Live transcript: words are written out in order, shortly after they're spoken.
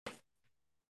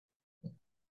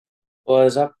What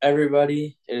is up,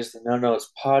 everybody? It is the No Notes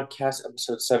Podcast,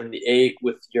 episode 78,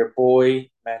 with your boy,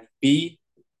 Matty B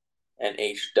and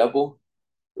H Double.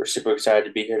 We're super excited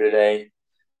to be here today.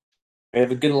 We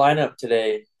have a good lineup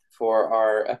today for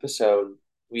our episode.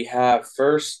 We have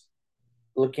first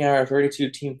looking at our 32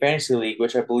 team fantasy league,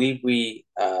 which I believe we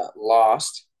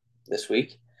lost this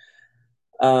week.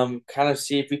 Kind of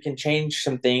see if we can change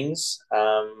some things.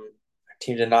 Our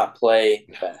team did not play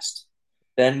the best.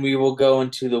 Then we will go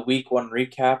into the week one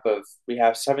recap of we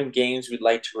have 7 games we'd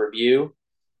like to review.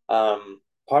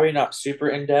 Probably not super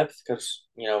in depth because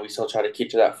we still try to keep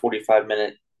to that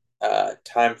 45-minute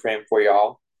time frame for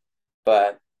y'all,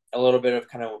 but a little bit of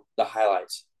kind of the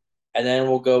highlights. And then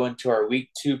we'll go into our week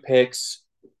two picks,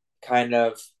 kind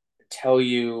of tell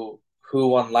you who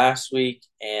won last week.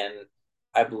 And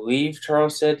I believe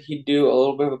Charles said he'd do a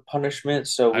little bit of a punishment,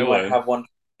 so I we might would. have one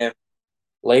for him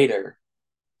later.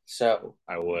 So,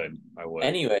 I would. I would.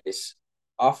 anyways,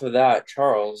 off of that,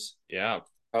 Charles, Yeah.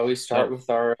 probably start So, with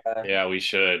our yeah, we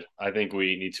should. I think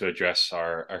we need to address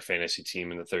our fantasy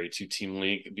team in the 32 team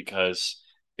league because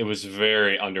it was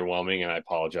very underwhelming. And I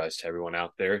apologize to everyone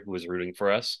out there who was rooting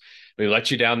for us. We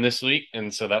let you down this week.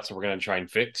 And so that's what we're going to try and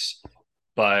fix.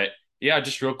 But yeah,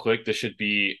 just real quick, this should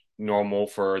be normal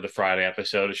for the Friday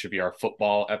episode. It should be our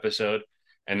football episode.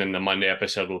 And then the Monday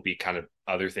episode will be kind of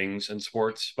other things in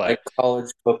sports. But like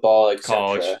college football,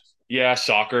 college. etc. Yeah,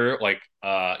 soccer, like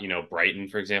Brighton,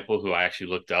 for example, who I actually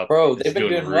looked up, Bro, is they've been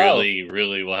doing doing well. really,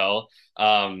 really well.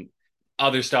 Um,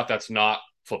 Other stuff that's not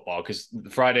football, because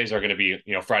Fridays are going to be,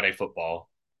 Friday football.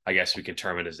 I guess we could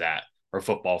term it as that, or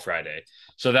football Friday.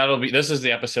 So this is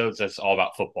the episodes that's all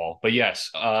about football. But yes,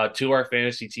 to our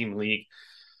fantasy team league,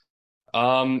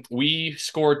 we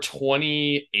scored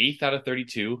 28th out of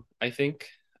 32, I think.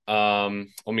 Let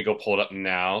me go pull it up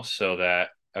now so that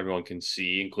everyone can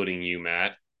see, including you,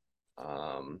 Matt.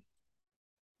 Um,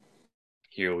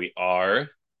 Here we are.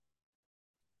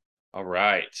 All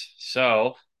right.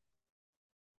 So,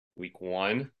 week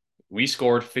one, we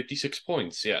scored 56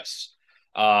 points. Yes.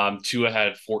 Tua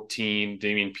had 14.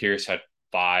 Damian Pierce had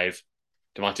 5.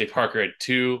 Devontae Parker had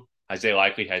 2. Isaiah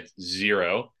Likely had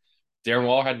 0. Darren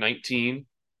Waller had 19.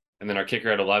 And then our kicker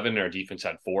had 11. And our defense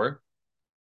had 4.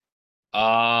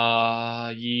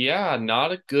 Yeah,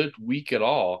 not a good week at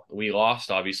all. We lost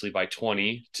obviously by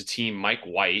 20 to team Mike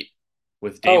White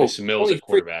with Oh, Davis Mills holy at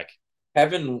freak. quarterback.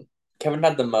 Kevin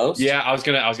had the most? Yeah, I was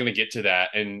gonna get to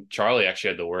that, and Charlie actually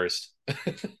had the worst.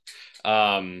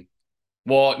 um,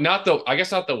 well, not the I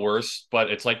guess not the worst, but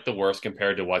it's like the worst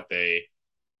compared to what they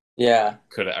Yeah.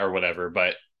 could or whatever.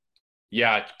 But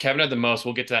yeah, Kevin had the most.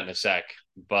 We'll get to that in a sec.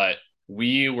 But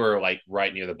we were like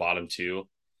right near the bottom too.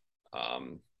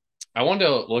 Um, I wanted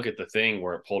to look at the thing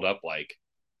where it pulled up like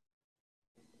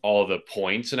all the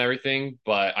points and everything,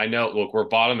 but I know look, we're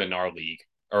bottom in our league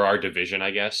or our division,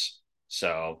 I guess.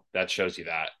 So that shows you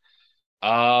that.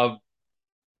 Uh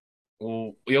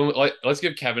Well, let's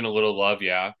give Kevin a little love,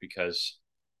 yeah, because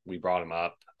we brought him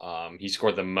up. He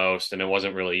scored the most, and it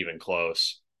wasn't really even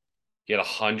close. He had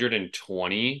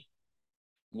 120,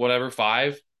 whatever,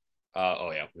 5.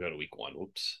 Oh yeah, we go to week one.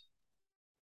 Whoops.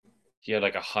 He had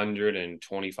like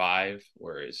 125.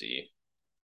 Where is he?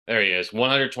 There he is.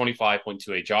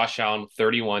 125.28. Josh Allen,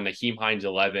 31. Naheem Hines,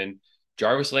 11.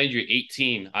 Jarvis Landry,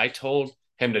 18. I told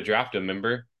him to draft him,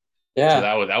 remember? So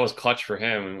Yeah. that was clutch for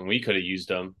him, and we could have used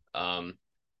him.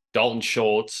 Dalton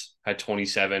Schultz had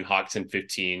 27, Hawkinson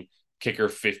 15, kicker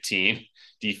 15,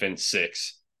 defense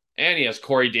 6. And he has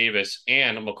Corey Davis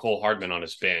and McCole Hardman on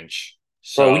his bench.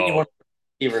 Bro, we need So, one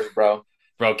receivers, bro.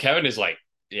 bro, Kevin is like,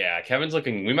 yeah, Kevin's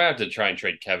looking. We might have to try and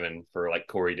trade Kevin for like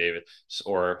Corey Davis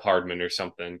or Hardman or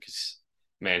something because,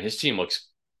 man, his team looks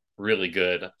really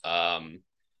good. Yeah,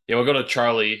 we'll go to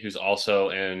Charlie, who's also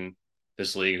in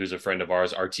this league, who's a friend of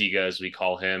ours, Artiga, as we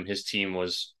call him. His team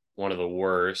was one of the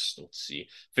worst. Let's see,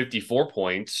 54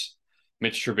 points.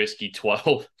 Mitch Trubisky,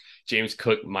 12. James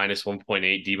Cook, minus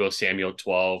 1.8. Debo Samuel,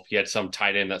 12. He had some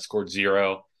tight end that scored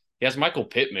 0. He has Michael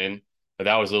Pittman, but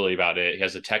that was literally about it. He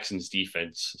has the Texans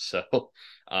defense. So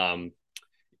um,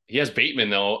 he has Bateman,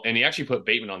 though, and he actually put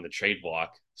Bateman on the trade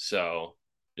block. So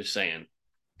just saying.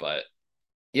 But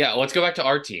yeah, let's go back to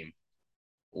our team.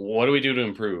 What do we do to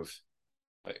improve?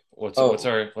 Like, Oh,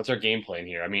 what's our game plan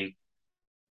here? I mean,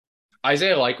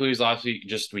 Isaiah Likely was obviously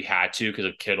just we had to because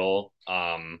of Kittle.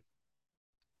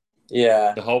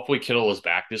 yeah. The hopefully Kittle was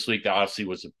back this week. That obviously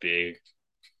was a big,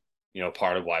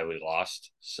 part of why we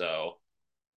lost. So,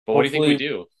 but what do you think we Hopefully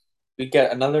do? we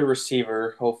get another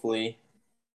receiver, hopefully.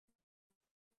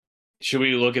 Should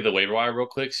we look at the waiver wire real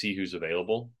quick, see who's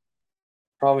available?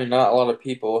 Probably not a lot of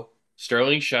people.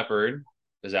 Sterling Shepard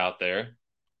is out there.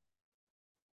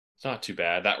 It's not too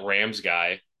bad. That Rams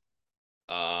guy.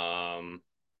 Um,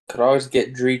 Could always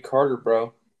get Dree Carter,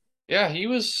 bro. yeah, he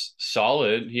was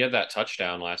solid. He had that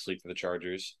touchdown last week for the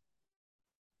Chargers.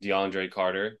 DeAndre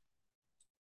Carter.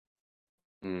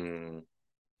 Hmm.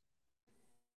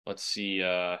 Let's see.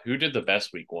 Who did the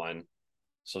best week one?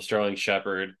 So Sterling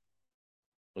Shepard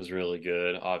was really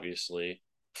good, obviously.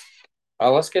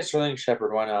 Let's get Sterling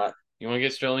Shepard. Why not? You want to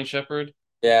get Sterling Shepard?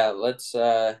 Yeah, He let's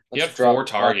had drop four Devontae.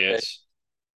 targets.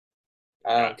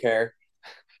 I Yeah. don't care.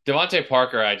 Devontae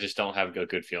Parker, I just don't have a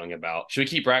good feeling about. Should we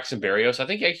keep Braxton Berrios? I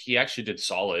think he actually did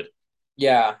solid.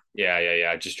 Yeah,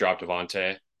 Yeah. Just drop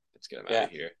Devontae. Let's get him out yeah.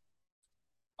 of here.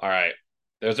 All right.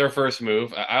 There's our first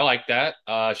move. I like that.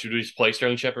 Should we just play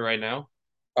Sterling Shepard right now?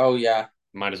 Oh yeah.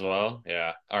 Might as well.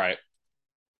 Yeah. All right.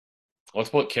 Let's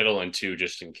put Kittle in two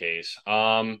just in case.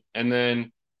 And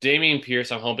then Damian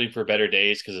Pierce, I'm hoping for better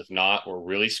days because if not, we're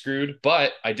really screwed.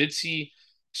 But I did see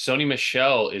Sony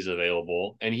Michelle is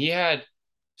available, and he had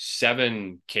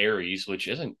 7 carries, which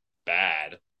isn't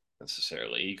bad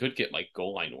necessarily. He could get like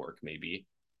goal line work maybe.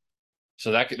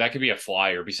 So that could be a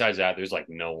flyer. Besides that, there's like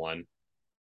no one.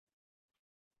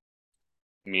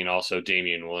 I mean, also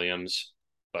Damian Williams,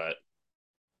 but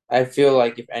I feel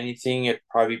like if anything, it'd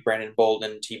probably be Brandon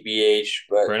Bolden, TBH,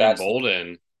 but Brennan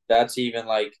Bolden, that's even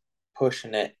like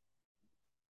pushing it.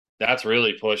 that's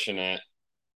really pushing it.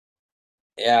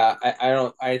 Yeah, I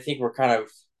don't. I think we're kind of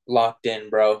locked in,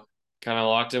 bro. Kind of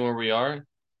locked in where we are.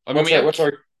 I mean, What's our what's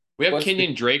our we have what's the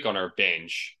Kenyon Drake on our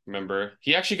bench. Remember,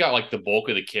 he actually got like the bulk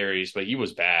of the carries, but he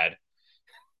was bad,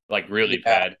 like really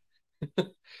yeah?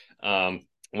 bad.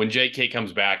 When JK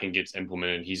comes back and gets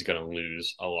implemented, he's gonna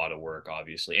lose a lot of work,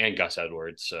 obviously, and Gus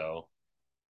Edwards. So,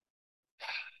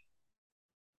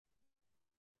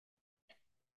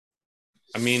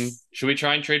 I mean, should we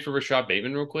try and trade for Rashad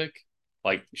Bateman real quick?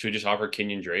 Like, should we just offer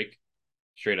Kenyon Drake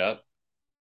straight up?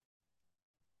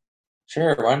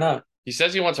 Sure, why not? He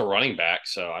says he wants a running back,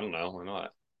 so I don't know. Why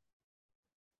not?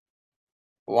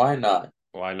 Why not?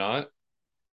 Why not?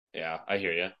 Yeah, I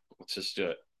hear you. Let's just do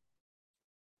it.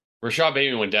 Rashad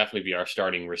Bateman would definitely be our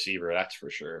starting receiver, that's for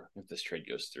sure, if this trade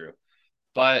goes through.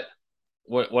 But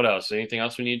what else? Anything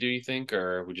else we need to do, you think,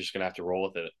 or are we just gonna have to roll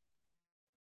with it?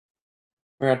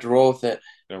 We're gonna have to roll with it.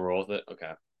 Gonna roll with it?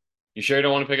 Okay. You sure you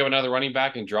don't want to pick up another running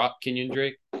back and drop Kenyon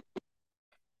Drake?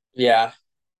 Yeah,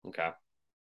 Okay.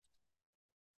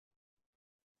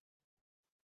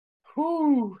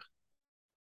 Whew.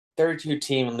 32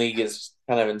 team league is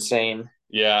kind of insane.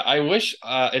 Yeah, I wish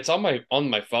it's on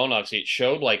my phone, obviously. It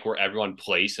showed like where everyone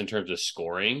placed in terms of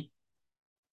scoring,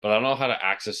 but I don't know how to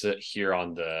access it here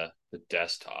on the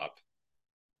desktop.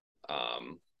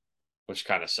 Um, which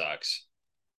kind of sucks.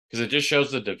 Because it just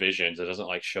shows the divisions. It doesn't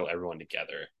like show everyone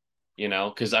together, you know?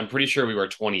 Because I'm pretty sure we were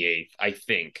 28th, I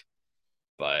think.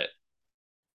 But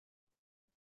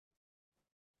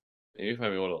maybe if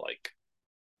I'm able to like,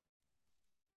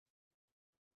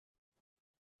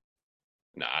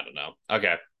 nah, I don't know.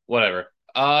 Okay, whatever.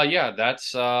 Yeah,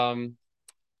 that's our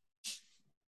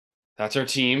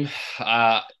team.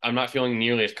 I'm not feeling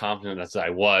nearly as confident as I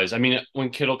was. I mean, when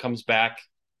Kittle comes back,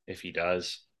 if he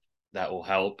does, that will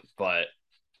help. But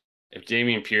if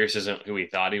Damian Pierce isn't who we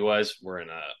thought he was, we're in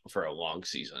a for a long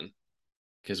season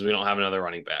because we don't have another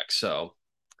running back. So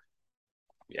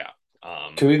yeah.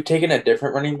 Could we have taken a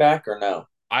different running back or no?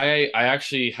 I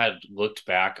actually had looked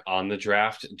back on the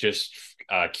draft, just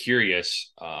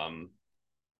curious, because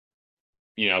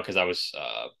I was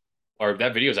or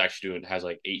that video is actually doing has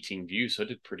like 18 views, so it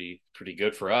did pretty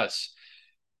good for us.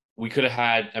 We could have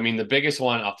had, I mean, the biggest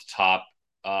one off the top.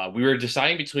 We were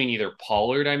deciding between either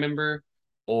Pollard, I remember,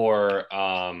 or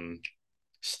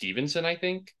Stevenson, I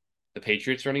think, the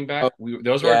Patriots running Oh back.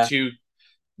 Those were our yeah. two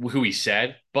who we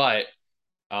said, but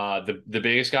the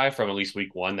biggest guy from at least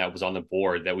week one that was on the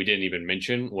board that we didn't even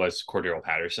mention was Cordero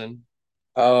Patterson.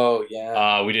 Oh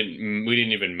yeah. We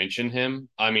didn't even mention him.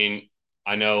 I mean,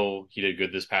 I know he did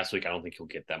good this past week. I don't think he'll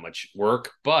get that much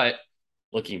work, but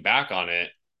looking back on it,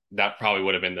 that probably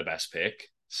would have been the best pick.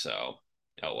 So,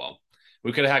 oh well.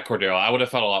 We could have had Cordero. I would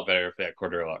have felt a lot better if we had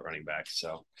Cordero at running back.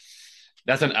 So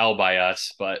that's an L by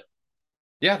us. But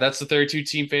yeah, that's the 32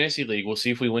 team fantasy league. We'll see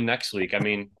if we win next week. I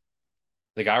mean,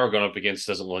 the guy we're going up against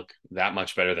doesn't look that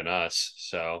much better than us.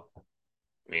 So,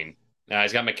 I mean,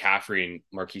 he's got McCaffrey and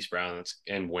Marquise Brown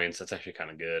and Wentz. That's actually kind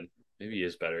of good. Maybe he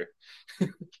is better.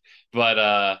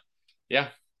 But yeah,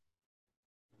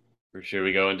 for sure.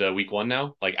 We go into week one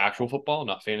now, like actual football,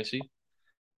 not fantasy.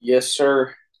 Yes,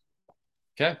 sir.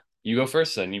 Okay, you go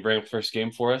first then. You bring up the first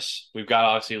game for us. We've got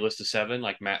obviously a list of 7,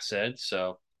 like Matt said.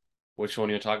 So, which one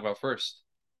do you talk about first?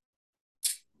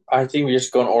 I think we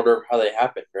just go in order of how they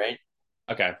happened, right?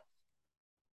 Okay.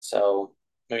 So,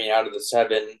 I mean, out of the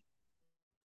seven,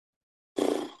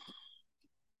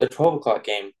 the 12 o'clock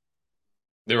game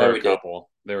There that were a we did. couple.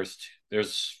 There's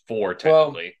four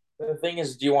Well, technically. the thing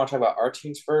is, do you want to talk about our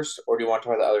teams first, or do you want to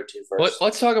talk about the other two But first?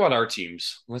 let's talk about our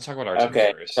teams. Let's talk about our teams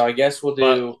Okay, so first. I guess we'll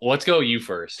But do. let's go you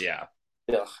first. Yeah.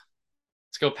 Ugh.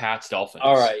 Let's go Pats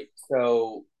All Dolphins. right,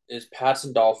 so is Pats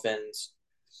and Dolphins.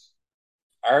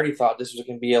 I already thought this was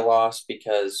going to be a loss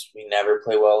because we never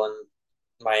play well in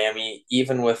Miami,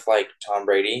 even with like Tom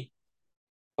Brady.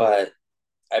 But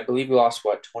I believe we lost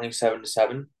what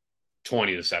 27-7.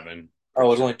 20-7. Oh, it Pretty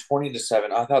was only sure.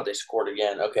 20-7. I thought they scored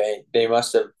again. Okay, they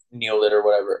must have kneeled it or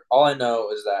whatever. All I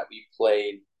know is that we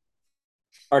played.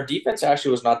 Our defense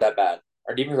actually was not that bad.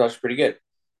 Our defense was pretty good.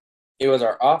 It was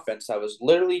our offense that was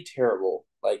literally terrible.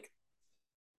 Like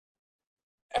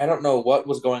I don't know what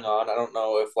was going on. I don't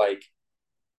know if like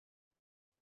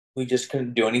we just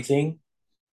couldn't do anything,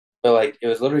 but like it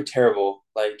was literally terrible.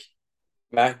 Like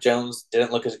Mac Jones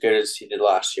didn't look as good as he did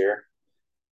last year.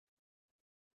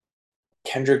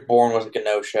 Kendrick Bourne was like a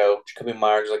no show. Jacoby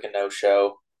Myers was like a no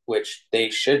show, which they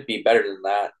should be better than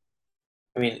that.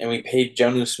 I mean, and we paid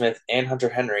Jonu Smith and Hunter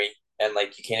Henry, and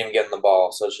like you can't even get in the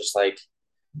ball. So it's just like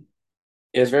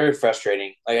it was very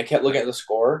frustrating. Like I kept looking at the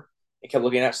score, I kept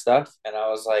looking at stuff, and I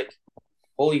was like,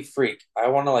 "Holy freak! I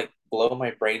want to like blow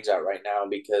my brains out right now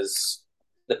because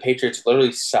the Patriots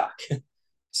literally suck."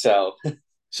 So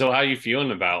So how are you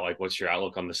feeling about like what's your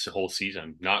outlook on this whole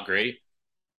season? Not great.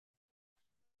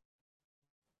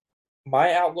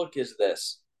 my outlook is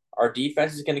this: our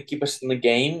defense is going to keep us in the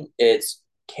game. It's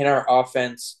can our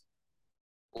offense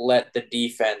let the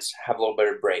defense have a little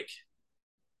bit of break?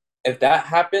 If that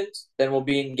happens, then we'll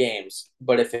be in games.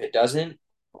 But if it doesn't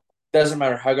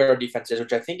matter how good our defense is,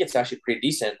 which I think it's actually pretty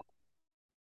decent.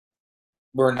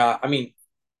 We're not. I mean,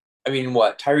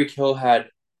 what Tyreek Hill had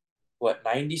what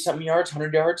 90 something yards,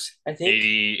 100 yards, I think.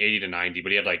 80 to 90,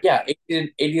 but he had like Yeah,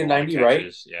 80 a to lot of 90, right?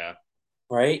 catches. Yeah.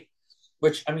 Right.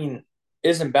 Which I mean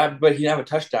isn't bad, but he didn't have a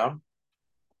touchdown.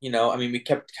 I mean, we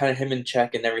kept kind of him in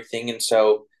check and everything, and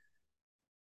so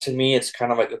to me, it's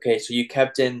kind of like okay, so you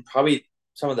kept in probably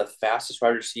some of the fastest wide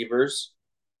receivers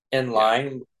in Yeah.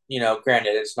 line.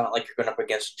 Granted, it's not like you're going up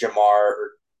against Jamar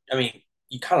or I mean,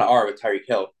 you kind of are with Tyreek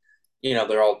Hill.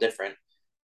 They're all different,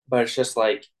 but it's just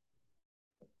like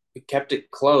we kept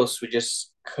it close. We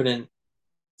just couldn't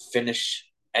finish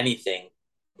anything.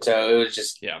 So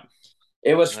Yeah.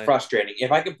 it was I, frustrating.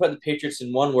 If I can put the Patriots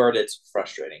in one word, it's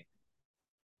frustrating.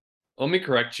 Let me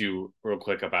correct you real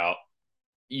quick about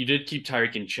you did keep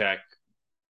Tyreek in check.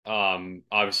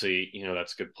 Obviously,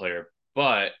 that's a good player,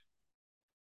 but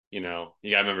you gotta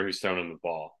remember who's throwing him the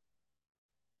ball.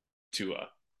 Tua,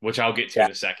 which I'll get to Yeah,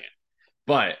 in a second.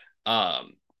 But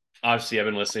obviously, I've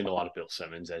been listening to a lot of Bill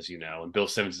Simmons, as you know, and Bill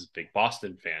Simmons is a big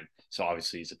Boston fan, so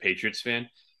obviously he's a Patriots fan.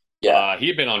 yeah. He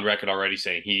had been on record already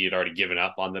saying he had already given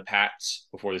up on the Pats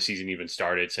before the season even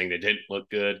started, saying they didn't look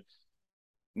good.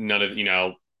 None of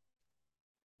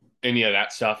any of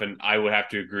that stuff, and I would have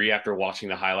to agree. After watching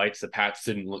the highlights, the Pats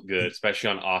didn't look good, especially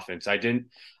on offense. I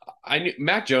knew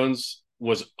Mac Jones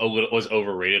was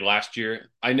overrated last year.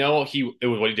 I know what he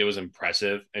did was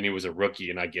impressive, and he was a rookie,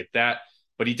 and I get that.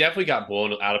 But he definitely got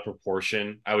blown out of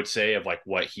proportion, I would say, of like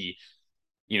what he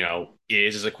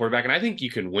is as a quarterback. And I think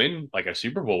you can win like a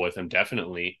Super Bowl with him,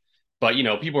 definitely. But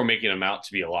people are making him out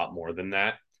to be a lot more than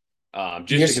that,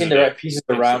 You just just because need of the the right pieces it's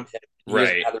around him. He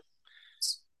doesn't right. have the.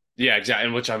 Yeah, exactly.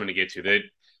 And which I'm going to get to.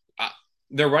 Uh,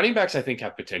 their running backs, I think,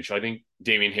 have potential. I think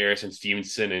Damian Harris and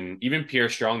Stevenson and even Pierre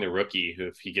Strong, the rookie, who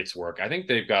if he gets work, I think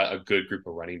they've got a good group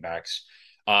of running backs.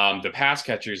 The pass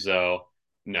catchers, though,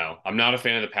 no, I'm not a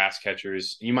fan of the pass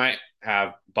catchers. You might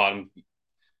have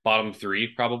bottom three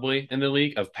probably in the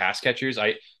league of pass catchers.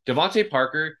 Devontae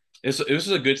Parker. This is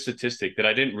a good statistic that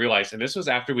I didn't realize, and this was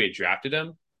after we had drafted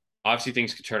him. Obviously,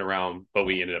 things could turn around, but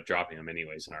we ended up dropping him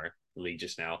anyways in our league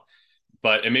just now,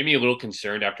 but it made me a little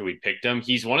concerned after we picked him.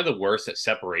 He's one of the worst at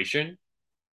separation,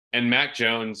 and Mac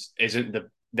Jones isn't the.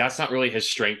 That's not really his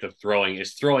strength of throwing.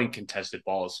 Is throwing contested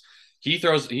balls. He's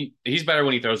better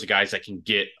when he throws to guys that can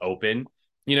get open,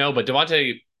 But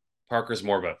Devontae Parker's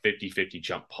more of a 50-50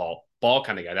 jump ball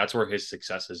kind of guy. That's where his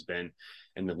success has been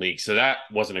in the league. So that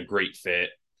wasn't a great fit.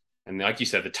 And like you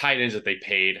said, the tight ends that they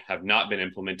paid have not been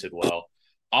implemented well.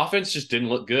 Offense just didn't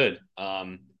look good.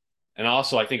 And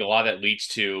also, I think a lot of that leads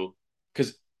to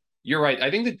because you're right. I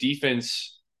think the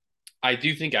defense. I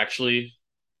do think actually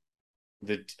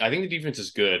I think the defense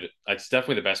is good. It's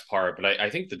definitely the best part, but I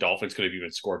think the Dolphins could have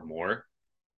even scored more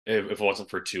if it wasn't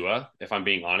for Tua. If I'm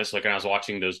being honest, like when I was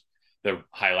watching the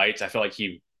highlights, I felt like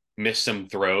he missed some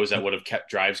throws that would have kept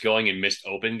drives going and missed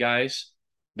open guys.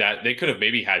 that they could have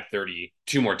maybe had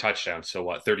 32 more touchdowns. So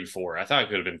what, 34? I thought it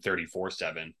could have been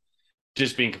 34-7.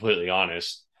 Just being completely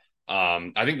honest.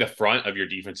 I think the front of your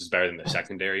defense is better than the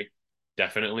secondary.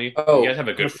 Definitely. You guys Oh, have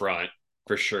a good front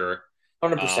for sure.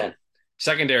 100%. Um,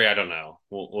 Secondary, I don't know.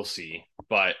 We'll see.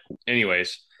 But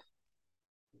anyways,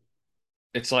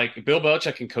 it's like Bill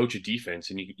Belichick can coach a defense,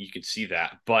 and you can see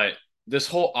that. But this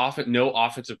whole no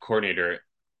offensive coordinator,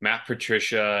 Matt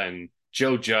Patricia and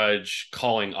Joe Judge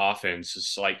calling offense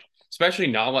is like, especially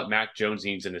not what Mac Jones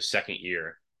needs in his second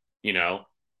year. You know,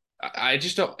 I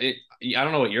just don't. I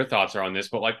don't know what your thoughts are on this,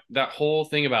 but like that whole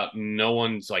thing about no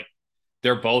one's like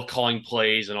they're both calling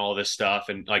plays and all this stuff,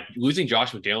 and like losing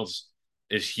Josh McDaniels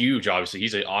is huge. Obviously,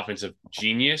 he's an offensive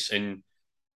genius, and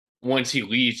once he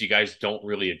leaves, you guys don't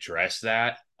really address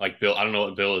that. Like Bill, I don't know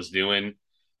what Bill is doing.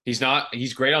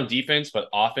 He's great on defense, but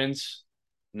offense,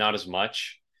 not as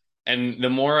much. And the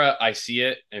more I see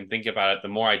it and think about it, the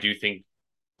more I think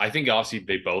obviously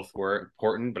they both were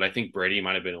important, but I think Brady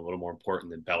might have been a little more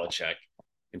important than Belichick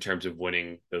in terms of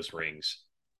winning those rings.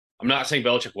 I'm not saying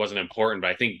Belichick wasn't important,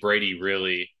 but I think Brady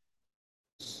really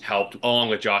helped along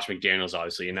with Josh McDaniels,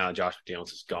 obviously. And now Josh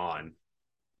McDaniels is gone.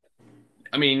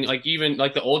 I mean, like even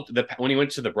like when he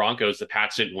went to the Broncos, the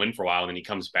Pats didn't win for a while, and then he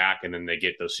comes back, and then they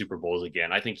get those Super Bowls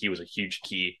again. I think he was a huge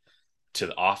key to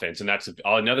the offense, and that's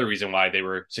another reason why they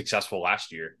were successful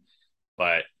last year.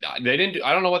 But they didn't.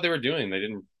 I don't know what they were doing. They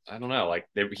didn't. I don't know. Like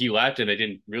he left, and they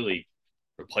didn't really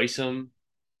replace him.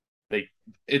 They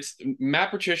it's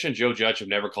Matt Patricia and Joe Judge have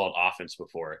never called offense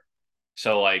before,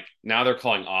 so like now they're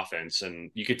calling offense, and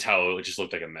you could tell it just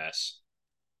looked like a mess.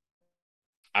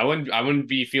 I wouldn't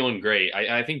be feeling great.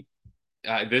 I think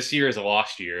this year is a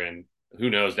lost year, and who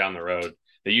knows down the road.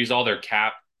 They used all their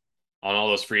cap on all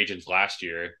those free agents last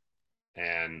year,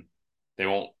 and they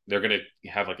won't. They're gonna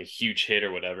have like a huge hit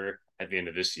or whatever at the end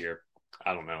of this year.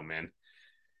 I don't know, man.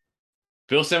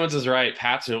 Bill Simmons is right.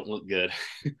 Pats don't look good.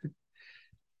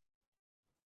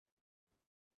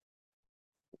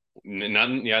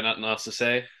 Nothing. Yeah, nothing else to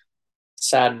say.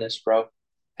 Sadness, bro.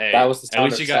 That Hey, was the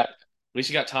sound of sad. at least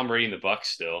you got Tom Brady in the Bucks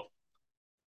still.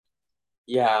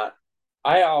 Yeah,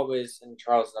 I always, and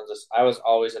Charles knows this, I was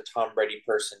always a Tom Brady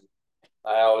person.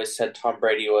 I always said Tom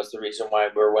Brady was the reason why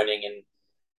we're winning. And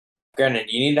granted,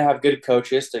 you need to have good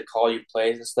coaches to call you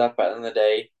plays and stuff, but at the end of the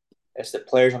day, it's the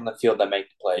players on the field that make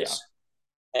the Yeah, plays.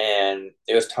 And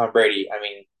it was Tom Brady. I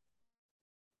mean,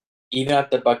 even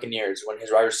at the Buccaneers, when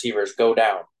his wide receivers go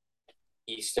down,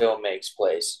 he still makes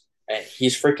plays. And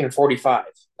he's freaking 45.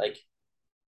 Like,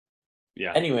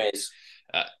 yeah. anyways,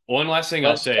 One last thing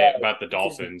I'll let's say about the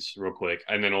Dolphins, real quick,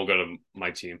 and then we'll go to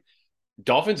my team.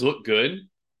 Dolphins look good.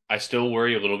 I still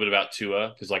worry a little bit about Tua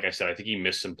because, like I said, I think he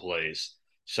missed some plays.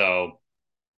 So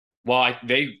while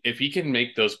if he can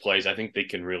make those plays, I think they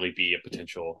can really be a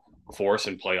potential force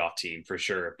and playoff team for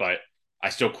sure. But I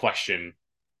still question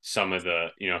some of the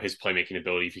his playmaking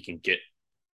ability if he can get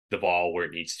the ball where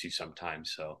it needs to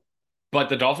sometimes. So, but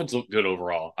the Dolphins look good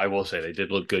overall. I will say they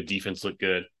did look good. Defense looked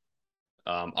good.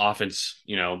 Offense,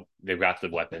 they've got the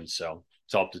weapons, so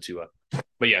it's all up to Tua.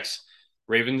 But yes,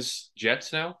 Ravens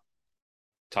Jets now.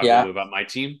 Talk a little yeah, bit about my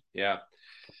team. Yeah.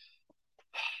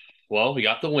 Well, we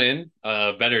got the win.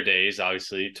 Better days,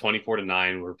 obviously,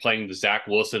 24-9. We're playing the Zach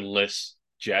Wilson-less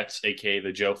Jets, aka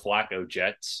the Joe Flacco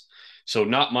Jets. So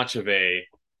not much of a,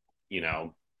 you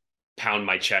know, pound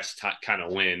my chest kind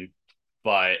of win.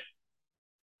 But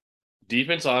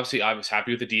defense, obviously, I was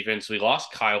happy with the defense. We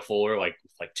lost Kyle Fuller like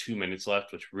 2 minutes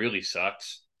left, which really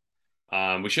sucks.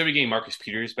 We should be getting Marcus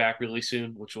Peters back really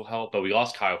soon, which will help. But we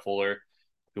lost Kyle Fuller,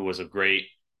 who was a great,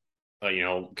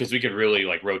 because we could really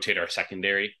like rotate our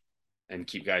secondary and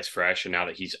keep guys fresh. And now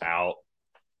that he's out,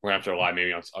 we're gonna have to rely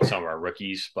maybe on some of our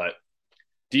rookies. But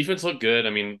defense looked good. I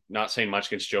mean, not saying much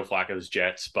against Joe Flacco's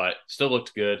Jets, but still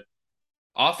looked good.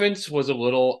 Offense was a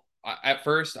little at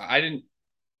first. I didn't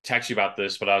text you about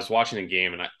this, but I was watching the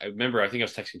game and I remember I think I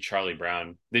was texting Charlie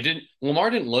Brown. Lamar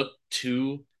didn't look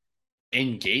too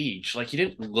engaged. Like he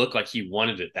didn't look like he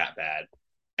wanted it that bad.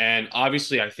 And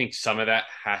obviously I think some of that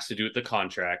has to do with the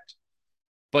contract.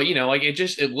 But like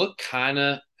it looked kind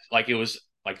of like it was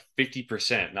like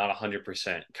 50%, not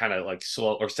 100%, kind of like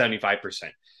slow or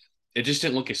 75%. It just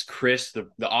didn't look as crisp.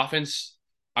 The offense,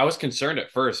 I was concerned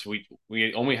at first.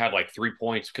 We only had like 3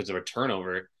 points because of a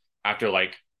turnover after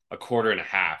like a quarter and a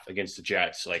half against the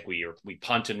Jets. Like we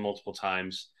punted multiple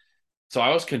times. So I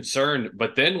was concerned,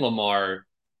 but then Lamar,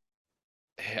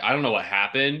 I don't know what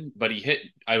happened, but he hit.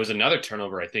 I was another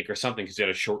turnover, I think, or something, because he had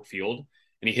a short field,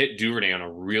 and he hit Duvernay on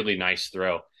a really nice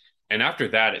throw. And after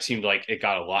that, it seemed like it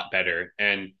got a lot better.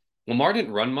 And Lamar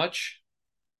didn't run much,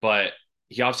 but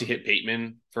he obviously hit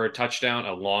Bateman for a touchdown,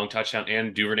 a long touchdown,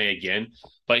 and Duvernay again.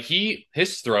 But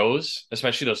his throws,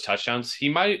 especially those touchdowns,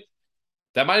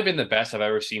 that might have been the best I've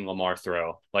ever seen Lamar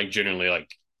throw. Like genuinely, like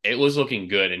it was looking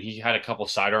good, and he had a couple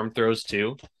sidearm throws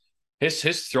too.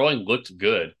 His throwing looked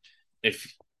good.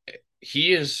 If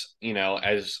he is,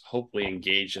 as hopefully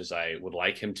engaged as I would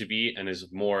like him to be, and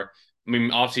is more. I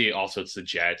mean, obviously, also it's the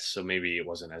Jets, so maybe it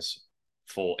wasn't as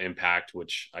full impact,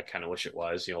 which I kind of wish it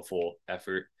was. Full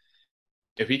effort.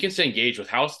 If he can stay engaged with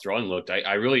how his throwing looked,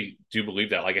 I really do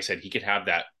believe that. Like I said, he could have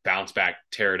that bounce back,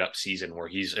 tear it up season where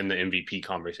he's in the MVP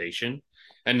conversation.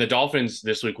 And the Dolphins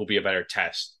this week will be a better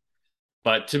test.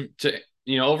 But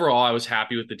overall, I was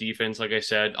happy with the defense. Like I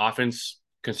said, offense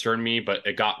concerned me, but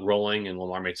it got rolling and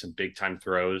Lamar made some big time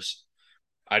throws.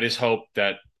 I just hope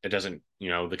that it doesn't,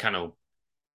 the kind of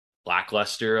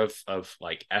lackluster of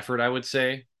like effort, I would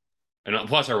say. And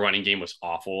plus, our running game was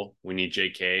awful. We need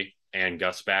JK and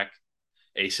Gus back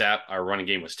ASAP. Our running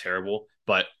game was terrible.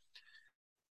 But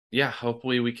yeah,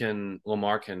 hopefully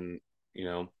Lamar can,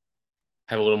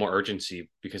 have a little more urgency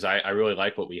because I really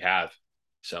like what we have.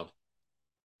 So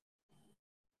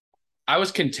I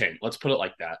was content. Let's put it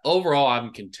like that. Overall,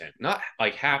 I'm content. Not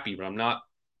like happy, but I'm not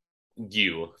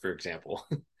you, for example.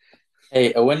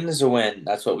 Hey, a win is a win.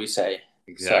 That's what we say. So,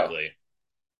 Exactly.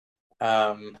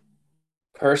 um,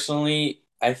 personally,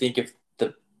 I think if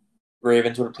the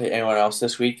Ravens would have played anyone else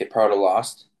this week, they probably would have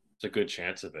lost. It's a good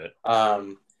chance of it.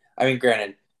 Um, I mean,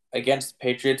 granted, against the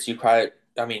Patriots, you probably,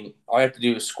 I mean, all you have to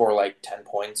do is score like 10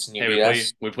 points and you Hey, we beat play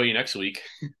us. we play you next week.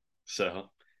 So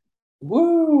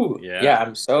Woo! Yeah, yeah.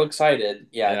 I'm so excited.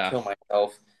 Yeah, I'd Yeah. kill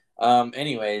myself.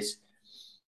 Anyways,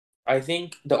 I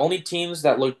think the only teams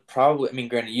that looked probably, I mean,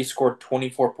 granted, you scored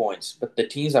 24 points, but the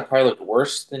teams that probably looked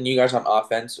worse than you guys on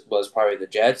offense was probably the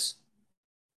Jets,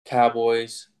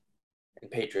 Cowboys, and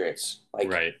Patriots. Like,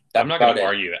 Right. I'm that's not gonna about it.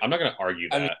 argue that. I'm not gonna argue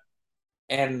I mean, that.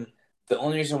 and the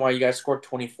only reason why you guys scored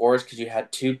 24 is because you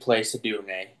had two plays to do,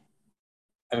 Renee.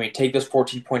 I mean, take those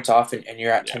 14 points off and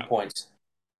you're at 10 Yeah. points.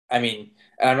 I mean,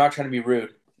 and I'm not trying to be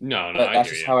rude, No, no, but I that's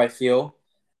hear just you. how I feel.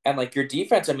 And like your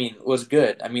defense, I mean, was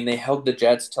good. I mean, they held the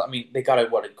Jets to, I mean, they got a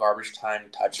garbage time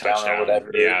touchdown or Touchdown.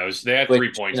 whatever, Yeah, they had which,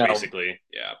 3 points basically.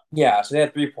 Yeah. yeah, so they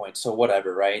had 3 points, so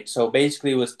whatever, right? So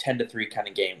basically it was 10-3 kind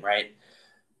of game, right?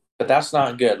 But that's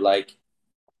not good. Like,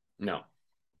 No.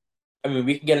 I mean,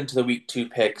 we can get into the week two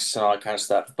picks and all that kind of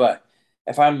stuff, but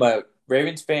if I'm a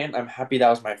Ravens fan, I'm happy that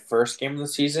was my first game of the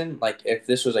season. Like, if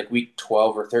this was like week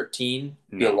 12 or 13,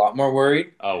 be a No. lot more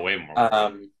worried. Oh, way more worried.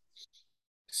 Um,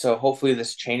 so hopefully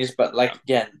this changes. But Yeah. like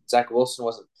again, Zach Wilson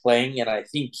wasn't playing, and I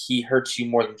think he hurts you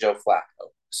more than Joe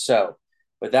Flacco. So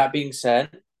with that being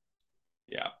said,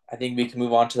 Yeah. I think we can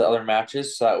move on to the other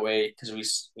matches. So that way, because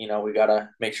we gotta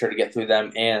make sure to get through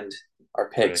them and our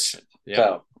picks. Predictions. Yeah.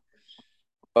 So,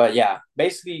 but yeah,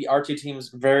 basically our two teams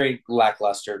very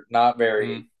lackluster, not Mm.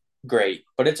 very great,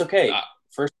 but it's okay. Uh,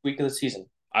 First week of the season.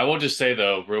 I will just say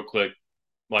though, real quick,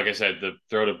 like I said, the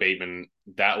throw to Bateman,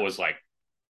 that was like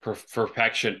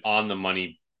perfection on the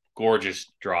money, gorgeous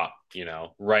drop,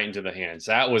 right into the hands.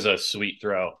 That was a sweet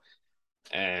throw.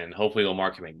 And hopefully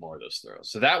Lamar can make more of those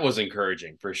throws. So that was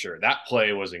encouraging for sure. That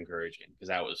play was encouraging because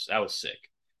that was sick.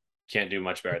 Can't do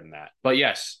much better than that. But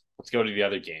yes, let's go to the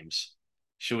other games.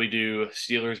 Should we do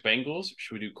Steelers Bengals or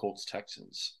should we do Colts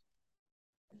Texans?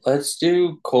 Let's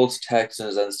do Colts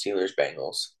Texans and Steelers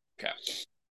Bengals. Okay.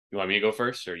 You want me to go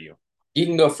first or you? You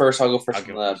can go first. I'll go I'll first on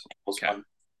go the first. Bengals Okay.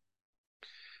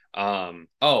 one.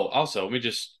 Also, let me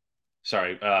just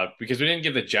sorry, because we didn't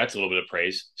give the Jets a little bit of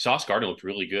praise. Sauce Gardner looked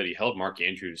really good. He held Mark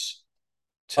Andrews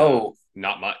to Oh,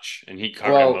 not much, and he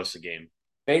covered him well, most of the game.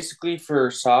 basically for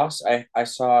Sauce, I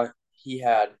saw he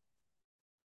had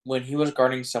when he was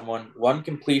guarding someone, one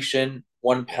completion,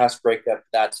 one Yeah. pass breakup.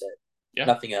 That's it. Yeah.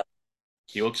 Nothing else.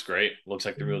 He looks great. Looks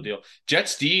like the real deal.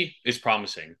 Jets D is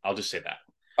promising. I'll just say that.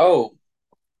 Oh,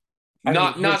 I mean,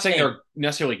 Not here's not the saying thing. they're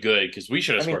necessarily good because we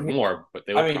should have I scored mean, more, but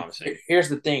they I look mean, promising. here's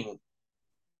the thing.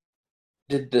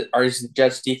 Is the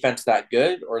Jets defense that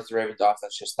good, or is the Ravens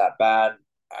offense just that bad?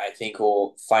 I think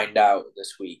we'll find out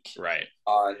this week Right.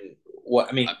 on what I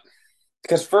Uh, mean.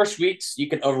 Because first weeks you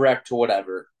can overreact to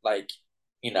whatever, like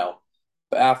you know,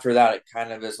 but after that it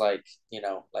kind of is like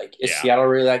like is yeah, Seattle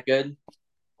really that good?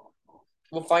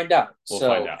 We'll find out. we'll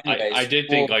find So, out. I anyways, did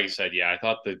think, well, like I said, yeah, I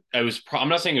thought that I was. I'm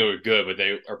not saying they were good, but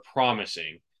they are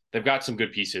promising. They've got some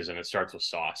good pieces, and it starts with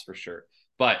Sauce for sure.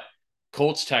 But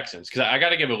Colts Texans, because I got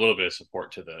to give a little bit of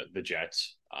support to the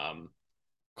Jets.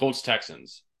 Colts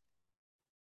Texans.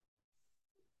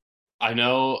 I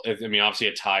know. I mean, obviously,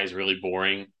 a tie is really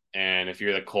boring, and if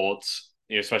you're the Colts,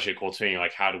 especially a Colts fan, you're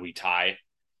like, how do we tie?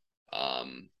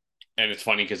 Um, and it's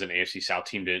funny because an AFC South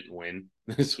team didn't win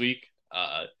this week.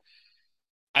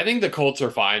 I think the Colts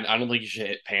are fine. I don't think you should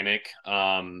hit panic.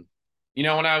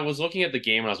 When I was looking at the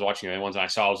game and I was watching the other ones and I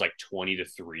saw it was like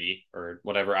 20-3 or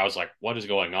whatever, I was like, what is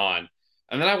going on?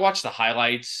 And then I watched the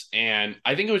highlights and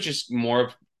I think it was just more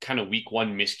of kind of week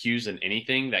one miscues than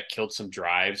anything that killed some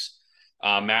drives.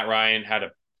 Matt Ryan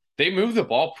they moved the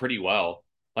ball pretty well.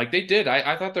 Like they did.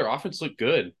 I thought their offense looked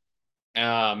good.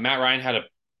 Matt Ryan had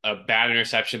a bad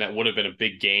interception that would have been a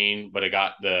big gain, but it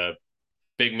got the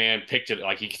big man picked it,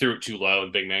 like he threw it too low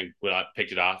and big man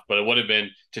picked it off. But it would have been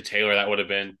to Taylor, that would have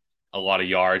been a lot of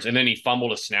yards. And then he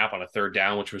fumbled a snap on a third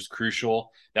down, which was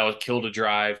crucial. That was killed a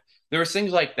drive. There was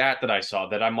things like that I saw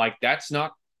that I'm like, that's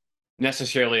not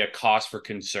necessarily a cause for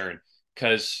concern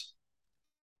because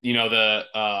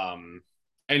and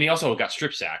he also got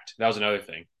strip sacked. That was another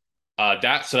thing.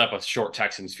 That set up a short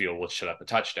Texans field, which set up a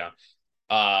touchdown.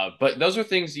 But those are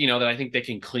things, that I think they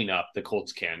can clean up. The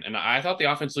Colts can. And I thought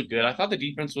the offense looked good. I thought the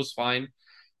defense was fine.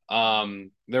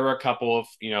 There were a couple of,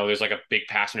 there's like a big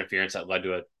pass interference that led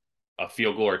to a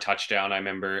field goal or touchdown, I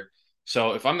remember.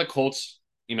 So if I'm the Colts,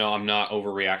 I'm not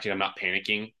overreacting. I'm not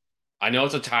panicking. I know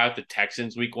it's a tie with the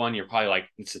Texans week one. You're probably like,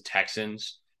 it's the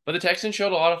Texans. But the Texans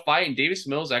showed a lot of fight, and Davis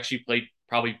Mills actually played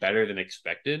probably better than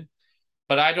expected.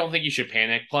 But I don't think you should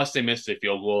panic. Plus, they missed a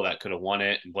field goal that could have won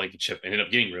it, and Blankenship ended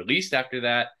up getting released after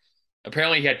that.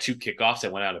 Apparently, he had two kickoffs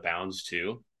that went out of bounds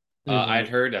too. I'd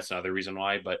Mm-hmm. heard that's another reason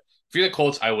why. But if you're the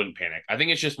Colts, I wouldn't panic. I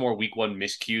think it's just more week one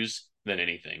miscues than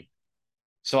anything.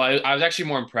 So I was actually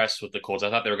more impressed with the Colts. I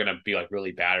thought they were going to be like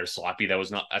really bad or sloppy.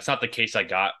 That's not the case I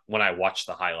got when I watched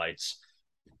the highlights.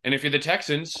 And if you're the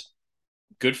Texans,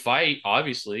 good fight,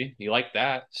 obviously. You like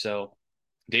that. So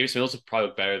Davis Mills is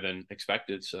probably better than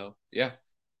expected. So yeah,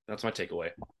 that's my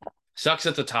takeaway. Sucks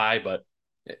it's a tie, but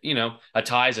a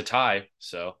tie is a tie.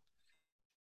 So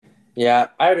Yeah,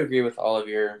 I would agree with all of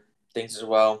your things as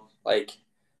well. Like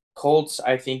Colts,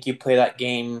 I think you play that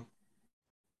game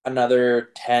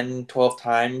another 10, 12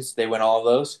 times, they win all of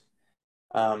those.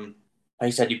 Um, like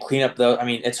you said, you clean up those. I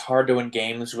mean, it's hard to win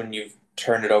games when you've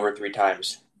turned it over three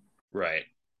times. right,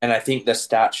 And I think the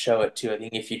stats show it too. I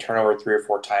think if you turn over three or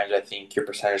four times, I think your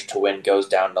percentage to win goes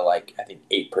down to like I think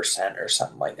 8% or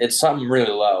something like it's something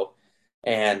really low.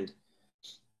 And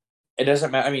it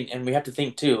doesn't matter. I mean, and we have to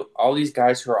think too, all these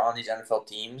guys who are on these NFL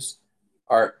teams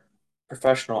are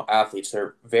professional athletes.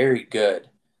 They're very good.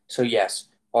 So yes,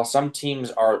 while some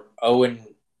teams are 0 and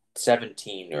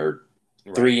 17 or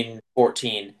right, 3 and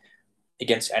 14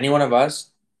 against any one of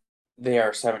us, they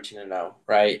are 17 and 0,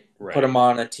 right? Put right. them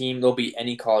on a team, they'll beat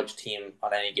any college team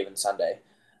on any given Sunday.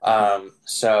 Mhm.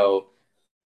 So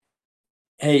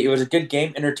hey, it was a good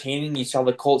game, entertaining. You saw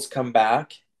the Colts come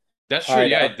back, That's true.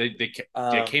 tied Yeah, up.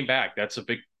 they came back.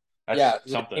 Yeah,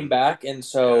 That's so they came something. back, and Yeah,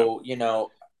 so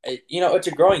it's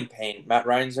a growing pain. Matt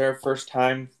Ryan's there first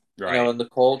time, right. in the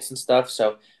Colts and stuff.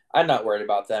 So I'm not worried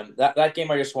about them. That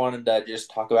game I just wanted to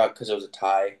just talk about because it was a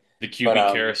tie. The But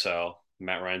QB carousel.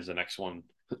 Matt Ryan's the next one.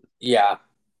 yeah.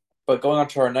 But going on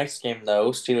to our next game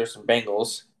though, Steelers and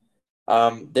Bengals.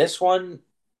 This one,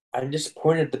 I'm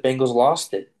disappointed the Bengals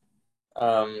lost it.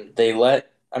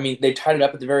 I mean, they tied it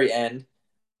up at the very end,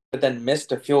 but then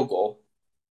missed a field goal.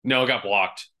 No, it got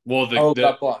blocked. Well, Oh,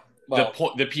 got blocked. Well,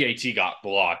 the PAT got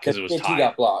blocked the because it was PAT tied.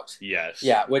 got blocked. Yes.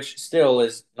 Yeah, which still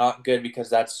is not good because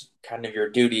that's kind of your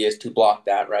duty is to block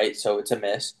that, right? So it's a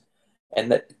miss.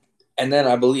 And that and then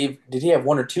I believe did he have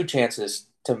one or two chances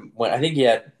to win? I think he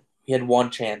had one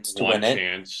chance to One win it.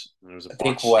 chance. It was a I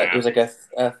think botch what it snap. was like a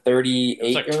It was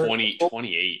 38 like or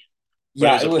 28. But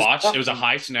it yeah, was it a was botch. It was a something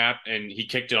high snap, and he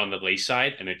kicked it on the lace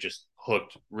side, and it just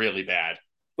hooked really bad.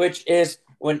 which is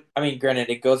when I mean, granted,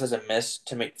 it goes as a miss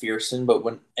to McPherson, but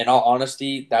when in all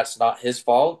honesty, that's not his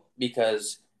fault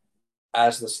because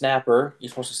as the snapper, you're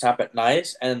supposed to snap it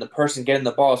nice, and then the person getting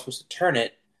the ball is supposed to turn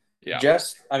it. Yeah.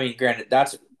 I mean, granted,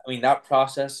 that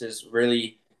process is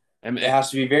really, And it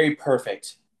has to be very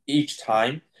perfect each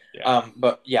time. yeah.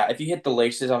 But yeah, if you hit the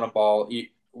laces on a ball,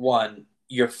 one,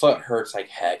 your foot hurts like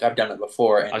heck. I've done it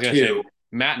before, I and was gonna two, say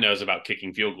Matt knows about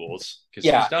kicking field goals because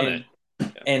he's yeah, done it. Yeah.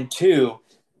 and two,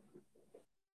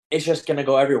 it's just gonna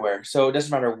go everywhere. So it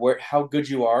doesn't matter how good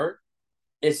you are,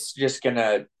 it's just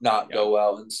gonna not Yeah. go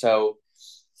well. And so,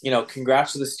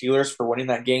 congrats to the Steelers for winning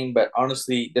that game. But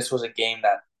honestly, this was a game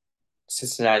that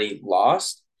Cincinnati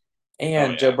lost, Oh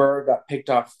and Joe yeah. Burrow got picked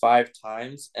off five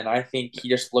times, and I think he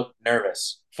just looked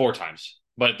nervous. Four times,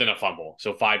 but then a fumble,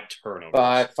 so five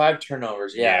turnovers. Five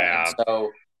turnovers, yeah, and Yeah.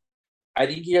 so I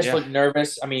think he just Yeah. looked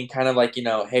nervous. I mean, kind of like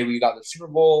hey, we got the Super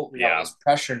Bowl, we have all Yeah. this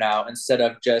pressure now, instead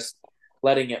of just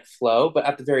letting it flow. But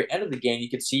at the very end of the game, you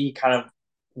could see he kind of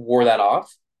wore that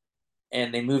off.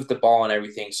 and they moved the ball and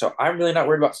everything. So I'm really not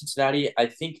worried about Cincinnati. I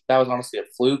think that was honestly a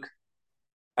fluke.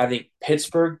 I think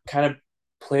Pittsburgh kind of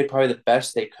played probably the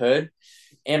best they could.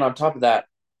 And on top of that,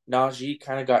 Najee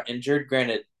kind of got injured.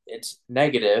 Granted, it's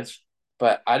negative,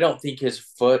 but I don't think his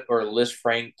foot or Liz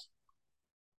Frank,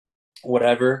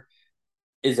 whatever,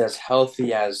 is as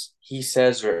healthy as he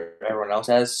says or everyone else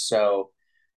says. So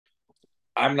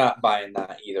I'm not buying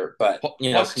that either. But,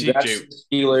 Plus congrats to the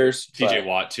Steelers. TJ But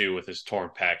Watt too with his torn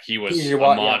pec. He was TJ a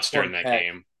Watt, yeah, monster in torn that pec.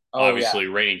 game. Oh, yeah. Obviously,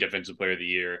 reigning defensive player of the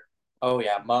year. Oh,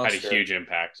 yeah. Had a Monster. huge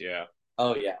impact. Yeah.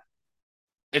 Oh, yeah.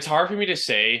 It's hard for me to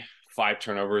say 5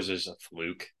 turnovers is a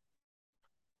fluke.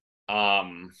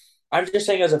 Um, I'm just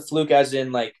saying as a fluke, as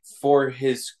in like for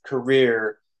his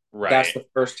career, right. that's the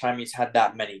first time he's had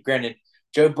that many. Granted,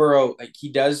 Joe Burrow, like he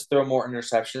does throw more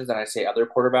interceptions than I say other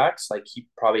quarterbacks. Like he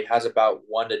probably has about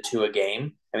 1 to 2 a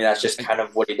game. I mean, that's just And kind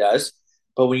of what he does.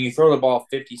 But when you throw the ball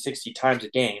 50, 60 times a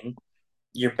game,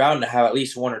 you're bound to have at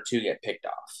least 1 or 2 get picked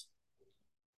off.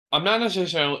 I'm not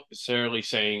necessarily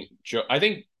saying Joe. I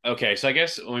think okay. So I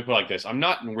guess let me put it like this: I'm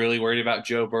not really worried about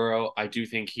Joe Burrow. I do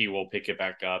think he will pick it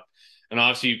back up, and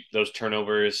obviously those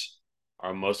turnovers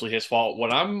are mostly his fault.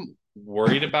 What I'm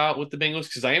worried about with the Bengals,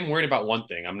 because I am worried about one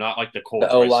thing. I'm not like the The Colts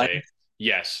O where I line. say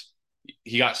yes,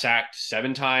 he got sacked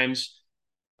 7 times,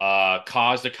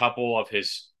 caused a couple of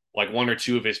his like 1 or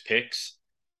 2 of his picks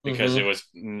because it Mm-hmm.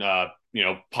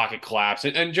 was pocket collapse,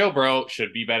 and Joe Burrow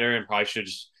should be better and probably should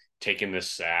just taken this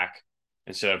sack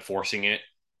instead of forcing it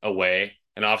away.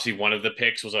 And obviously, one of the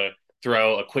picks was a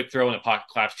quick throw in a pocket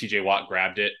collapse. TJ Watt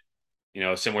grabbed it,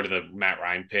 similar to the Matt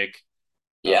Ryan pick.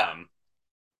 Yeah. Um,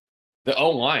 the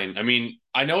O line, I mean,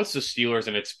 I know it's the Steelers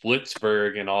and it's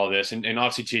Blitzburg and all this, and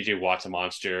obviously TJ Watt's a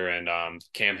monster and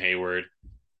Cam Hayward.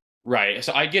 Right.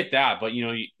 So I get that, but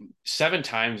 7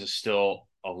 times is still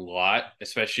a lot,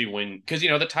 especially when because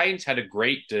the Titans had a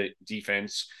great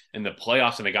defense in the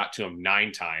playoffs and they got to him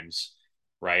 9 times,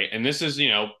 right? And this is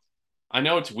I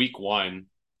know it's week 1,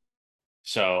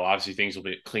 so obviously things will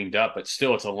be cleaned up, but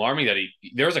still it's alarming that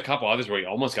there was a couple others where he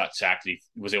almost got sacked. He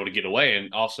was able to get away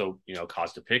and also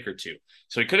caused a pick or two,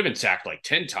 so he could have been sacked like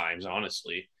 10 times,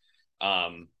 honestly.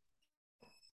 Um,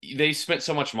 they spent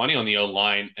so much money on the O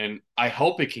line, and I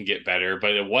hope it can get better.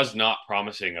 But it was not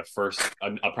promising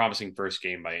a promising first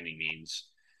game by any means.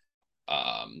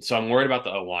 So I'm worried about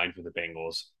the O line for the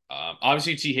Bengals.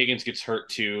 Obviously, T Higgins gets hurt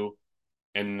too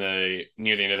in the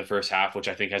near the end of the first half, which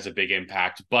I think has a big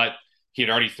impact. But he had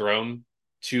already thrown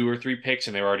 2 or 3 picks,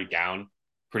 and they were already down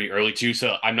pretty early too.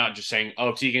 So I'm not just saying,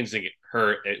 oh, T Higgins didn't get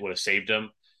hurt; it would have saved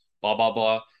him. Blah blah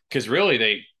blah. Because really,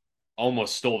 they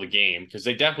almost stole the game because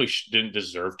they definitely didn't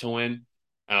deserve to win.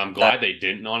 And I'm That, glad they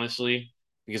didn't, honestly,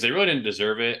 because they really didn't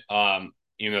deserve it.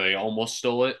 They almost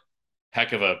stole it.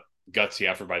 Heck of a gutsy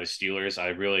effort by the Steelers.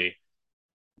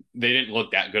 They didn't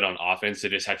look that good on offense. They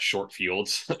just had short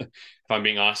fields, if I'm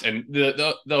being honest. And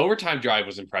the overtime drive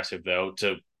was impressive though,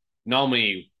 to not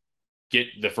only get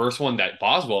the first one that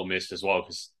Boswell missed as well,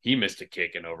 because he missed a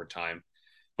kick in overtime,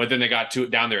 but then they got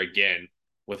down there again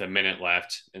with a minute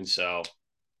left. And so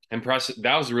impressive.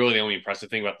 That was really the only impressive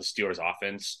thing about the Steelers'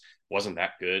 offense. Wasn't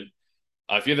that good.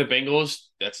 If you're the Bengals,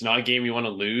 that's not a game you want to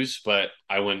lose, but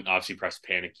I wouldn't obviously press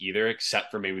panic either, except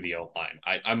for maybe the O line.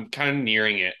 I'm kind of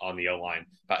nearing it on the O line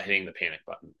about hitting the panic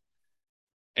button.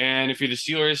 And if you're the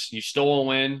Steelers, you still will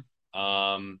win.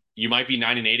 You might be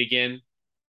 9-8 again,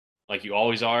 like you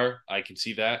always are. I can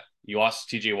see that. You lost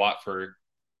TJ Watt for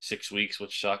 6 weeks,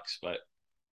 which sucks, but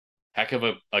heck of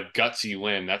a gutsy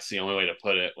win. That's the only way to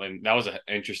put it. When that was an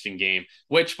interesting game,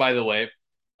 which by the way,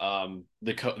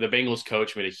 the Bengals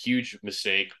coach made a huge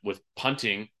mistake with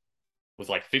punting with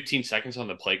like 15 seconds on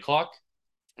the play clock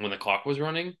when the clock was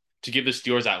running to give the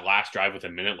Steelers that last drive with a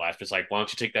minute left. It's like, why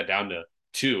don't you take that down to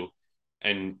 2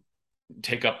 and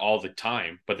take up all the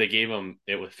time? But they gave them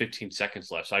it with 15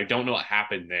 seconds left. So I don't know what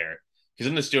happened there because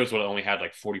then the Steelers would have only had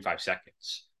like 45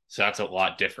 seconds. So that's a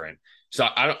lot different. So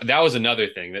I don't, that was another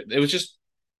thing that it was just,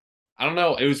 I don't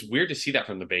know. It was weird to see that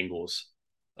from the Bengals.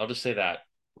 I'll just say that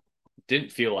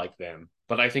didn't feel like them,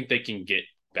 but I think they can get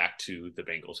back to the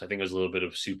Bengals. I think it was a little bit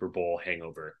of Super Bowl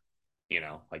hangover,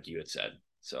 like you had said.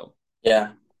 So,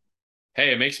 yeah.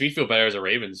 hey, it makes me feel better as a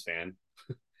Ravens fan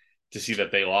to see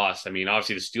that they lost. I mean,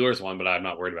 obviously the Steelers won, but I'm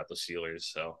not worried about the Steelers.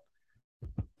 So,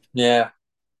 Yeah.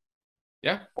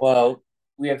 yeah, Well,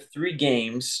 we have 3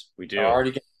 games. we Are do.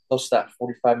 already getting close to that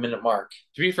 45-minute mark.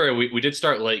 To be fair, we did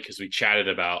start late because we chatted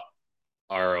about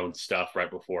our own stuff right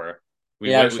before. We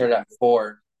Yeah, we went, started at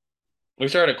 4. we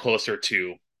started closer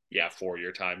to, yeah, 4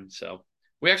 year time. So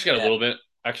we actually got a Yeah. little bit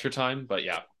extra time, but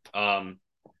yeah.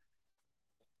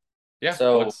 Yeah.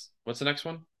 So, What's the next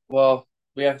one? well,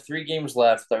 we have 3 games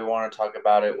left that we want to talk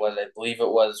about. I believe it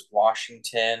was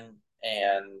Washington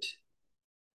and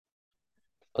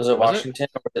was it Was it? Washington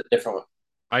or was it a different one?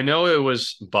 I know it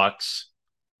was Bucks.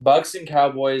 Bucks and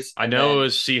Cowboys, I and know it then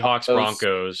was Seahawks, Broncos.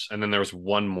 Broncos, and then there was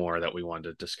one more that we wanted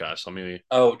to discuss. Let me.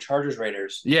 Oh, Chargers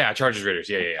Raiders. Yeah, Chargers, Raiders.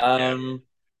 Yeah, yeah, yeah, yeah. Um,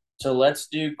 so let's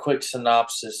do quick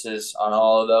synopsises on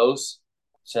all of those.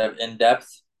 So in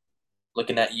depth,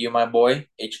 looking at you, my boy,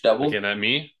 H double. Looking at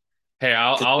me. Hey,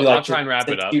 I'll Since I'll you I'll like try to and wrap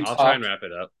it since up. you I'll try and talk. wrap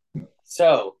it up.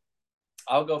 So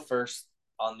I'll go first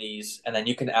on these, and then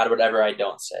you can add whatever I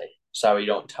don't say, so we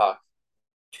don't talk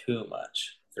too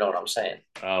much. If you know what I'm saying?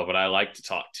 Oh, but I like to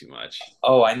talk too much.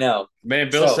 Oh, I know. Man,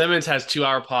 Bill So Simmons has 2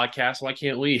 hour podcast. Why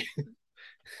can't we?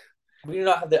 we do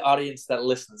not have the audience that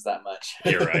listens that much.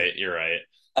 You're right. You're right.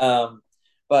 um,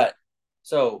 but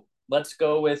so let's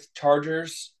go with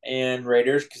Chargers and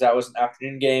Raiders because that was an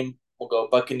afternoon game. We'll go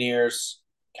Buccaneers,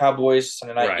 Cowboys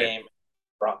Sunday night Right. game,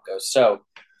 Broncos. So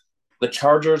the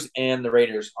Chargers and the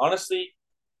Raiders. Honestly,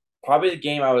 probably the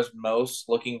game I was most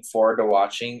looking forward to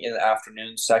watching in the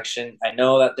afternoon section. I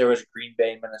know that there was Green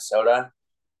Bay, Minnesota,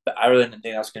 but I really didn't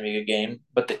think that was going to be a good game.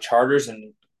 But the Chargers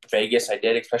and Vegas, I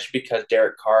did, especially because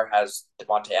Derek Carr has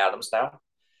Devontae Adams now.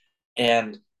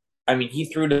 And I mean, he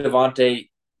threw to Devontae,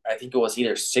 I think it was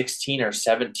either 16 or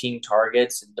 17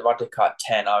 targets, and Devontae caught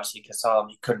 10, obviously, because some of them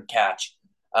he couldn't catch.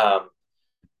 Um,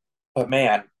 but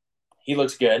man, he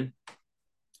looks good.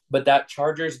 But that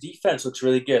Chargers defense looks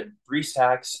really good. 3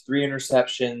 sacks, 3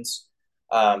 interceptions.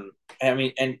 I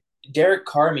mean, and Derek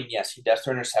Carr, I mean, yes, he does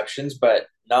throw interceptions, but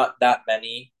not that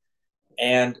many.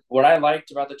 And what I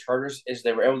liked about the Chargers is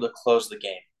they were able to close the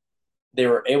game. They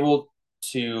were able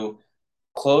to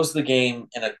close the game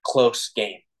in a close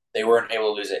game. They weren't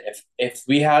able to lose it. If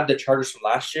we had the Chargers from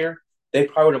last year, they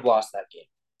probably would have lost that game.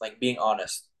 Like being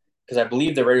honest, because I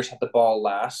believe the Raiders had the ball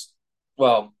last.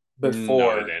 Well, No, they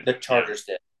before didn't. the Yeah, Chargers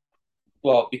did.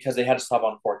 Well, because they had to stop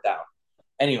on 4th down.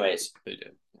 Anyways, they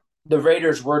did. the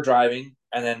Raiders were driving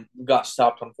and then got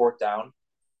stopped on 4th down.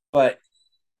 But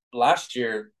last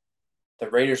year, the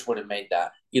Raiders would have made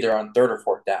that either on 3rd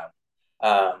or 4th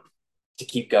down to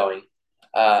keep going.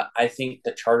 I think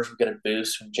the Chargers will get a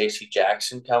boost when J.C.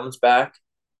 Jackson comes back.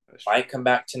 That's true. Might come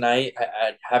back tonight.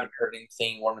 I haven't heard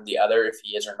anything one or the other if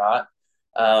he is or not.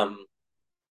 Um,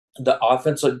 the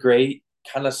offense looked great.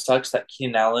 Kind of sucks that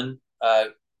Keenan Allen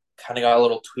kind of got a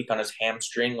little tweak on his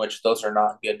hamstring, which those are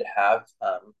not good to have.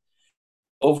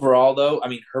 Overall, though, I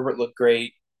mean, Herbert looked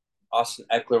great. Austin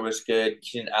Eckler was good.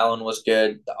 Keenan Allen was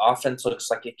good. The offense looks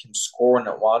like it can score when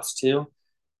it wants to.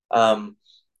 Um,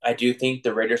 I do think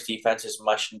the Raiders defense is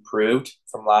much improved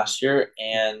from last year.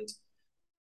 And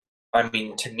I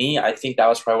mean, to me, I think that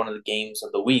was probably one of the games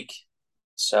of the week.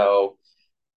 So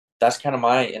that's kind of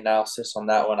my analysis on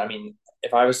that one. I mean,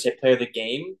 if I was to play the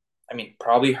game, I mean,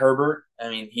 probably Herbert. I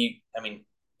mean,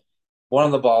 one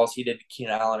of the balls he did to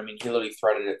Keenan Allen, I mean, he literally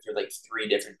threaded it through like 3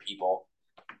 different people.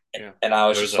 Yeah, And I it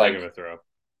was was just a heck like, of a throw.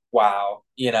 wow,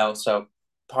 so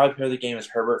probably player of the game is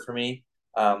Herbert for me.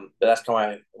 But that's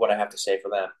kind of what I have to say for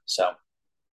them. So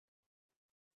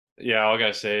Yeah, all I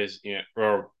gotta say is,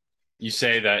 or you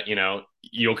say that,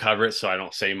 you'll cover it, so I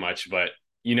don't say much, but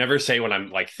you never say what I'm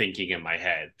like thinking in my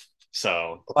head.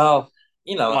 So, well,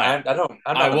 well, I'm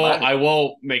I not will, reminded. I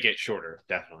will make it shorter,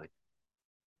 definitely.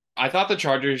 I thought the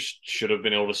Chargers should have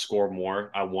been able to score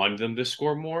more. I wanted them to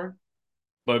score more,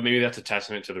 but maybe that's a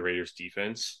testament to the Raiders'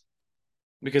 defense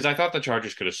because I thought the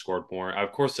Chargers could have scored more.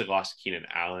 Of course, they lost Keenan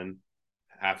Allen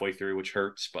halfway through, which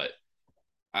hurts, but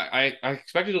I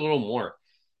expected a little more.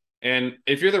 And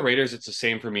if you're the Raiders, it's the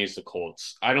same for me as the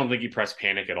Colts. I don't think you press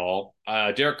panic at all.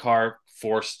 Derek Carr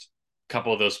forced a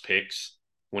couple of those picks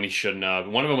when he shouldn't have.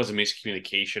 One of them was a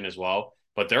miscommunication as well,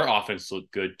 but their offense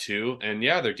looked good too. And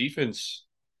yeah, their defense,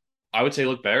 I would say,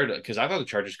 looked better because I thought the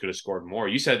Chargers could have scored more.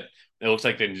 You said it looks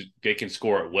like they can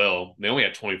score at will. They only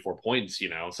had 24 points.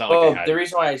 It's not like they Well, had the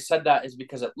reason why I said that is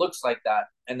because it looks like that,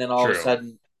 and then all of a true.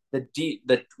 sudden the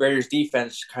Raiders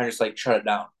defense kind of just like shut it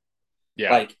down.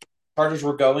 Yeah, Like Chargers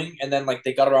were going, and then like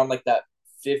they got around like that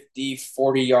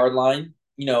 50-40 yard line,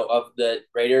 of the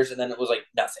Raiders, and then it was like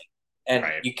nothing. And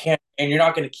right, you can't, and you're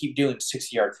not going to keep doing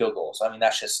 60-yard field goals. I mean,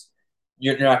 that's just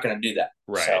you're not going to do that.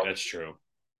 right. So That's true.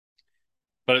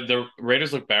 But the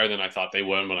Raiders look better than I thought they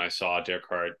would when I saw Derek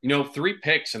Carr. 3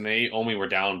 picks and they only were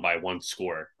down by one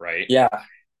score, right? yeah,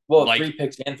 well, Like, 3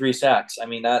 picks and 3 sacks. I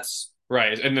mean, that's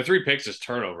right. And the 3 picks is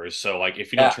turnovers. So, like,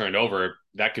 if you don't yeah, turn it over,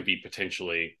 that could be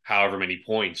potentially however many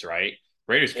points, right?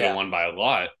 Raiders could have yeah. won by a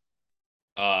lot.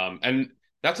 And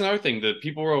that's another thing that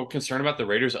people were concerned about the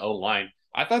Raiders' O line.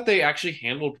 I thought they actually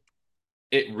handled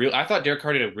it real. I thought Derek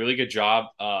Carr did a really good job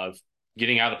of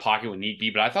getting out of the pocket when need be.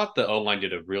 But I thought the O line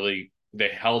they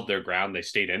held their ground. They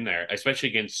stayed in there, especially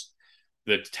against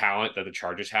the talent that the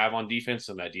Chargers have on defense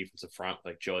and that defensive front,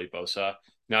 like Joey Bosa.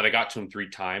 Now they got to him 3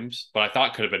 times, but I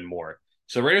thought could have been more.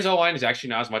 So Raiders O line is actually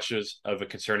not as much of a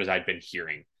concern as I'd been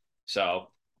hearing.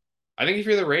 So I think if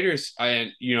you're the Raiders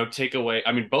and take away,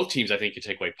 I mean, both teams I think could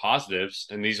take away positives,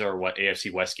 and these are what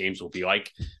AFC West games will be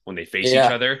like when they face each Yeah,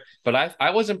 other. But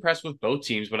I was impressed with both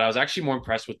teams, but I was actually more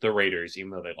impressed with the Raiders,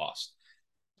 even though they lost.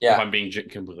 If yeah. I'm being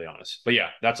completely honest. But yeah,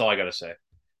 that's all I got to say.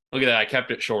 Look at that, I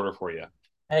kept it shorter for you.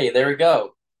 Hey, there we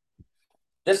go.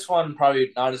 This one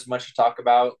probably not as much to talk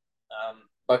about.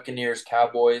 Buccaneers,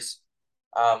 Cowboys.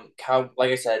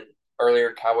 Like I said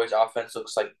earlier, Cowboys offense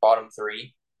looks like bottom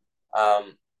three.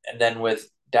 And then with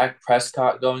Dak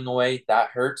Prescott going away, that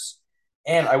hurts.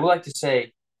 And I would like to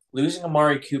say, losing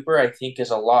Amari Cooper, I think,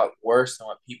 is a lot worse than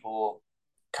what people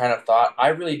kind of thought. I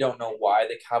really don't know why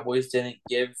the Cowboys didn't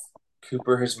give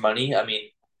Cooper his money. I mean,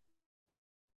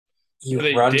 he But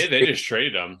they runs. did. They just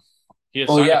traded him. He has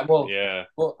Well, signed yeah. a Well, yeah.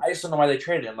 well, I just don't know why they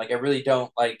traded him. Like, I really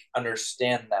don't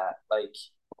understand that. Like,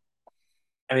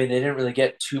 I mean, they didn't really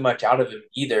get too much out of him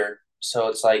either. So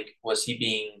it's like, was he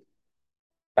being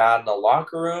bad in the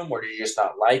locker room, or did you just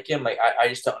not like him? Like, I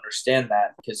just don't understand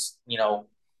that because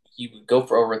he would go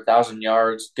for over 1,000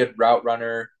 yards, good route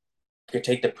runner, could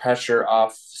take the pressure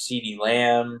off CeeDee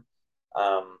Lamb.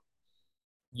 Um,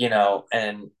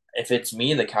 and if it's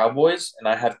me and the Cowboys and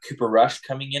I have Cooper Rush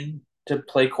coming in to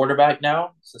play quarterback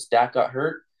now since Dak got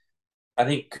hurt, I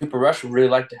think Cooper Rush would really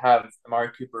like to have Amari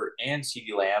Cooper and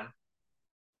CeeDee Lamb.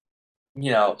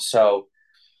 So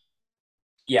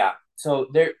yeah. So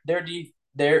their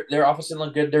offense didn't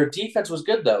look good. Their defense was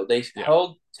good though. They Yeah.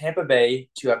 held Tampa Bay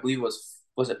to I believe was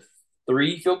it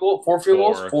 4 field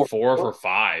goals, Four for four,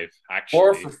 five,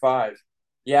 four for actually. five.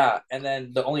 Yeah, and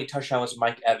then the only touchdown was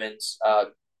Mike Evans.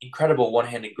 Incredible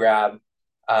one-handed grab.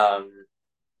 Um,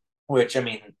 which I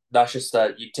mean, that's just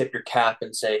you tip your cap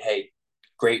and say, hey,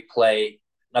 great play.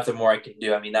 Nothing more I can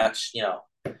do. I mean, that's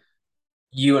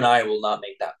you and I will not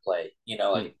make that play. Hmm.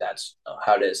 Like that's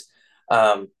how it is.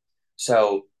 Um,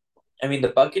 so I mean, the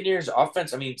Buccaneers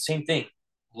offense, I mean, same thing.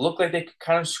 Looked like they could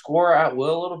kind of score at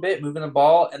will a little bit, moving the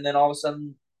ball, and then all of a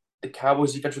sudden the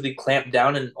Cowboys defense really clamped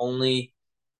down and only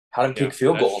had them Yeah, kick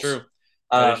field that's goals. true.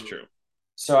 That is Um, true.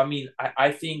 so I mean,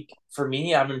 I think for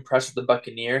me, I'm impressed with the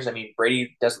Buccaneers. I mean,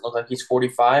 Brady doesn't look like he's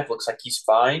 45, looks like he's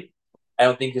fine. I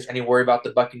don't think there's any worry about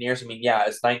the Buccaneers. I mean, yeah,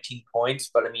 it's 19 points,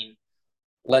 but I mean,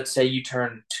 let's say you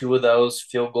turn two of those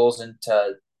field goals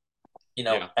into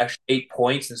Yeah. extra 8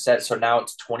 points instead. So now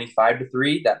it's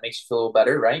 25-3. That makes you feel a little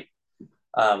better, right?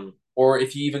 Or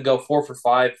if you even go 4 for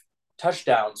 5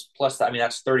 touchdowns plus that, I mean,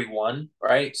 that's 31,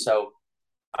 right? So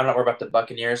I'm not worried about the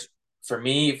Buccaneers. For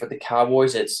me, for the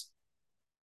Cowboys, it's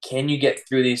can you get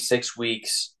through these 6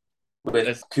 weeks with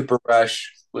It's Cooper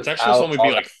Rush it's actually without only be all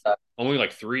that like stuff? only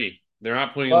like three. They're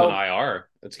not putting him on Well, IR.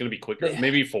 It's gonna be quicker. they,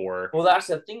 Maybe four. well, that's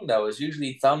the thing though. Is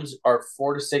usually thumbs are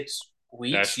 4 to 6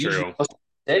 weeks, That's usually true. close to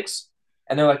 6,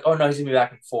 and they're like, oh no, he's gonna be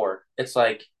back in 4. It's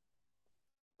like,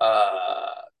 uh,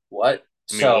 what?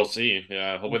 I mean, we'll So see.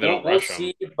 Yeah, hopefully they we'll don't we'll rush him.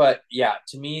 see. But yeah,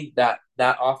 to me that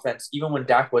offense, even when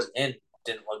Dak was in,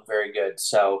 didn't look very good.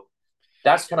 So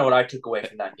that's kind of what I took away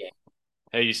from that game.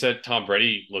 Hey, you said Tom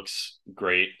Brady looks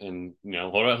great, and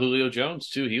what about Julio Jones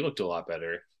too? He looked a lot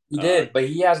better. He Uh, did, but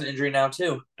he has an injury now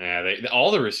too. yeah,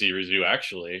 all the receivers do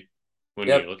actually. When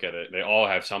you Yep. look at it, they all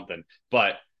have something.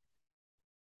 But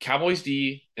Cowboys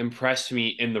D impressed me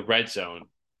in the red zone.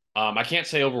 I can't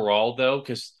say overall though,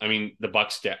 because I mean the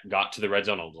Bucks got to the red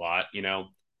zone a lot.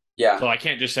 Yeah. So I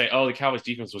can't just say, oh, the Cowboys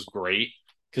defense was great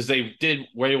because they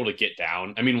were able to get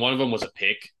down. I mean, one of them was a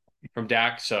pick from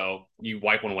Dak, so you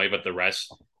wipe one away, but the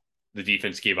rest the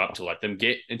defense gave up to let them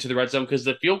get into the red zone because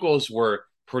the field goals were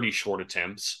pretty short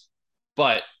attempts.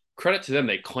 But credit to them,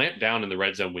 they clamped down in the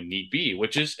red zone when need be,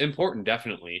 which is important,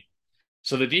 definitely.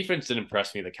 So the defense did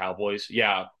impress me, the Cowboys.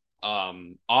 Yeah.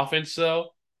 Offense, though,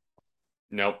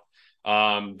 nope.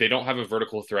 They don't have a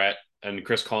vertical threat, and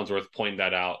Chris Collinsworth pointed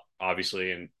that out,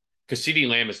 obviously. And because CeeDee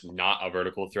Lamb is not a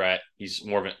vertical threat, he's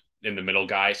more of an in the middle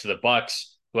guy. So the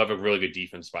Bucks, who have a really good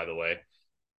defense, by the way,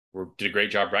 did a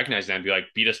great job recognizing that and be like,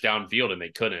 beat us downfield, and they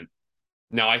couldn't.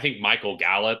 Now, I think Michael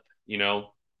Gallup,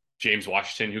 James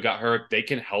Washington, who got hurt, they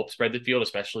can help spread the field,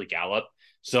 especially Gallup.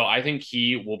 So I think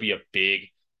he will be a big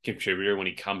contributor when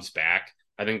he comes back.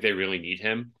 I think they really need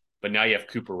him. But now you have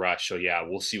Cooper Rush. So yeah,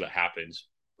 we'll see what happens.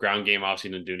 Ground game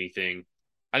obviously didn't do anything.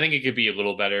 I think it could be a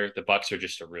little better. The Bucks are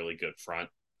just a really good front.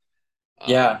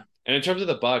 Yeah. And in terms of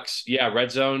the Bucks, yeah,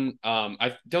 red zone.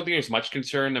 I don't think there's much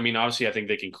concern. I mean, obviously, I think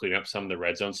they can clean up some of the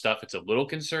red zone stuff. It's a little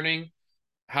concerning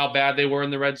how bad they were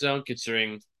in the red zone,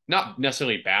 considering not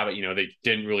necessarily bad, but they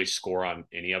didn't really score on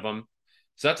any of them.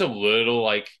 So that's a little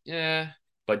like, yeah.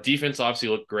 But defense obviously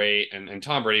looked great, and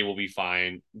Tom Brady will be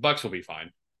fine. Bucks will be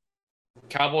fine.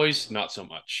 Cowboys, not so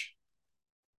much.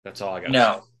 That's all I gotta say.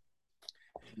 No,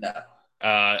 no.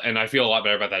 And I feel a lot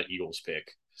better about that Eagles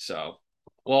pick. So,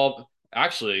 well,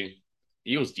 actually,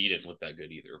 Eagles D didn't look that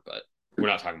good either, but we're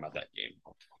not talking about that game.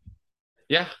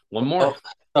 Yeah, one more.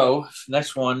 Oh, so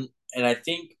next one, and I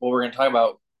think what we're going to talk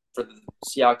about for the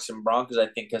Seahawks and Broncos, I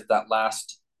think, is that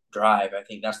last drive. I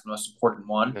think that's the most important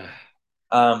one.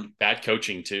 Um, Bad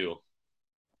coaching too.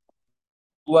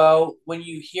 well, when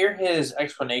you hear his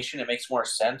explanation, it makes more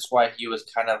sense why he was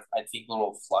kind of, I think, a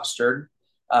little flustered.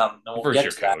 And we'll First get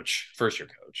year to that. coach. First year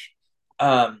coach.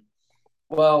 Um,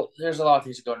 well, there's a lot of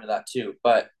things that go into that too,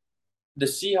 but the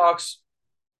Seahawks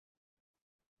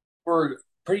were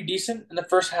pretty decent in the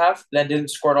first half, then didn't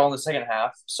score at all in the second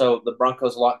half. So the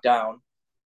Broncos locked down.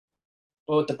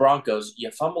 But with the Broncos, you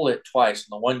fumble it twice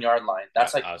on the 1 yard line. Yeah,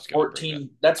 That's like I was gonna bring that. 14.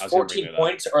 That's I was gonna bring 14 that up.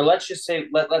 points, or let's just say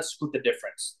let's split the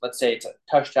difference. Let's say it's a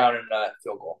touchdown and a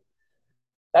field goal.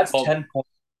 That's Well, 10 points.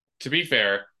 to be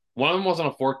fair, one of them was on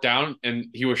a fourth down, and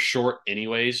he was short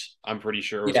anyways. I'm pretty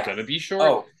sure it was Yeah. gonna be short.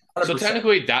 Oh, So 100%.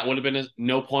 technically, that would have been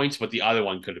no points, but the other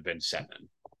one could have been 7.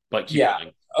 But keep Yeah.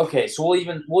 going. Okay, so we'll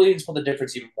even split the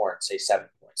difference even more and say 7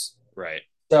 points. Right.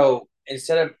 So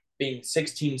instead of being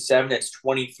 16-7, it's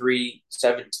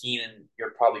 23-17, and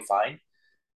you're probably fine.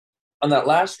 On that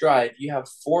last drive, you have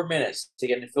 4 minutes to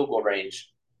get into field goal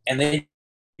range, and they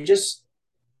just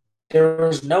there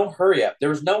was no hurry up. There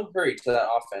was no hurry to that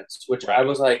offense, which I Right.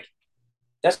 was like,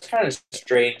 that's kind of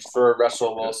strange for a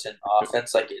Russell Wilson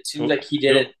offense. Like it seems Who, like he who,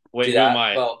 didn't wait, do who am that.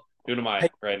 I? Well, Who am I Pey-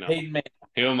 right now? Peyton Manning,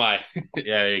 Who am I? Yeah,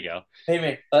 there you go. Peyton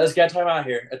Manning, let's get a timeout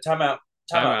here. A timeout,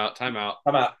 Time timeout, out. Time out.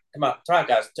 timeout, timeout,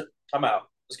 guys, timeout.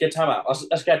 Let's get a timeout.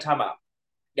 Let's get a timeout,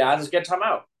 guys. Let's get a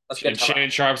timeout. Let's get And a timeout. Shannon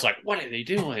Sharp's like, what are they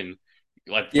doing?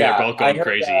 Like they're Yeah, both I going heard.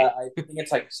 crazy. I think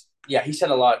it's like, yeah, he said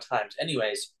a lot of times.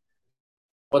 Anyways,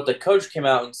 what the coach came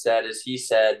out and said is he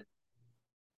said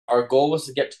our goal was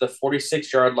to get to the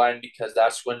 46-yard line because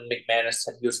that's when McManus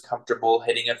said he was comfortable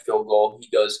hitting a field goal. He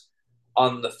goes,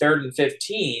 on the 3rd and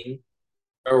 15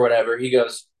 or whatever, he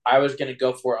goes, I was going to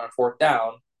go for it on fourth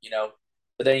down.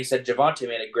 But then he said Javonte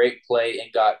made a great play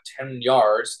and got 10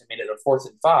 yards and made it a 4th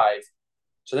and 5.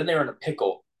 So then they were in a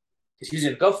pickle because he was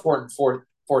going to go for it in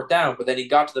fourth down, but then he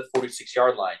got to the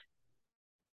 46-yard line.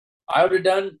 I would have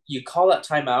done, you call that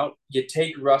timeout, you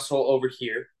take Russell over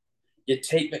here, you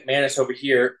take McManus over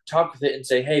here, talk with it, and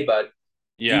say, "Hey, bud,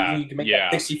 do you Yeah. think you can make that Yeah.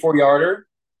 64-yarder?"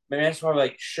 McManus probably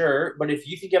like, "Sure," but if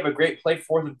you think you have a great play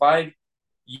 4th and 5,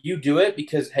 you do it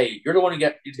because hey, you're the one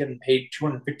who's getting paid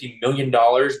 $250 million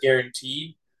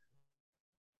guaranteed.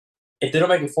 If they don't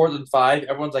make a 4th and 5,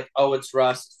 everyone's like, "Oh, it's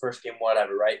Russ, it's first game,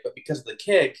 whatever," right? But because of the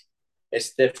kick,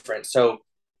 it's different. So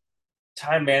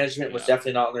time management was Yeah.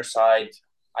 definitely not on their side.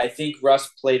 I think Russ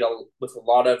played with a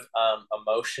lot of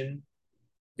emotion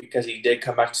because he did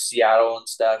come back to Seattle and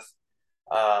stuff.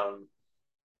 Um,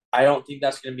 I don't think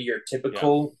that's going to be your Yeah.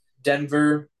 typical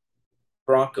Denver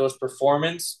Broncos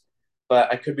performance, but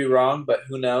I could be wrong. But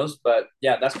who knows? But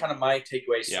yeah, that's kind of my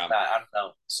takeaways from Yeah. that. I don't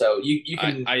know. So you I,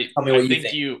 can I tell me I what you think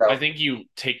think. you I So think you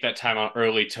take that time out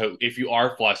early to if you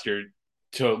are flustered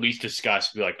to at least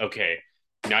discuss, be like, okay,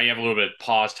 now you have a little bit of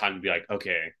pause time to be like,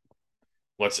 okay,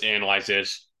 let's analyze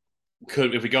this.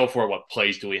 Could if we go for it, what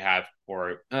plays do we have?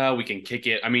 Or we can kick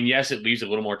it. I mean, yes, it leaves a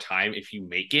little more time if you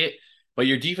make it, but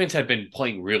your defense had been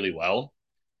playing really well,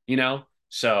 you know?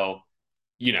 So,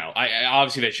 I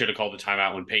obviously they should have called the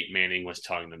timeout when Peyton Manning was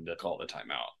telling them to call the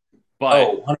timeout.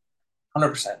 But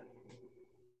 100%.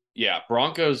 yeah,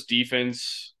 Broncos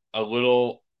defense a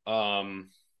little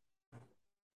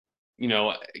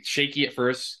shaky at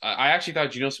first. I actually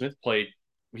thought Geno Smith played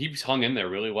he hung in there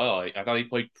really well. I thought he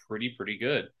played pretty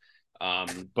good.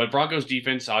 But Broncos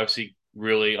defense obviously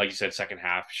really, like you said, second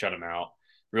half shut him out.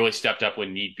 Really stepped up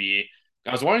when need be.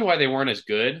 I was wondering why they weren't as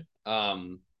good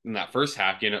in that first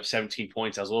half, getting up 17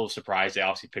 points. I was a little surprised they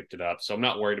obviously picked it up, so I'm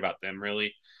not worried about them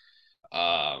really.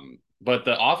 But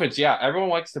the offense, yeah, everyone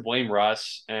likes to blame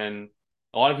Russ, and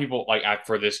a lot of people like act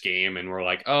for this game, and we're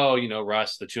like, oh,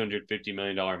 Russ, the $250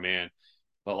 million man.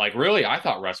 But like, really, I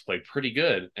thought Russ played pretty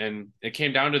good, and it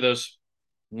came down to those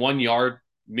 1 yard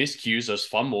miscues, those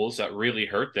fumbles that really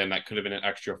hurt them. That could have been an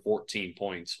extra 14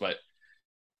 points, but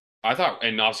I thought,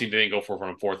 and obviously they didn't go for it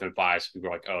from 4th and 5. So people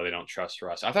were like, oh, they don't trust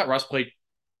Russ. I thought Russ played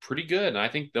pretty good, and I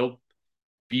think they'll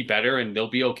be better and they'll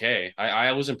be okay.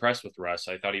 I was impressed with Russ.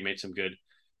 I thought he made some good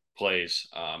plays.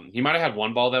 He might have had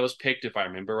one ball that was picked, if I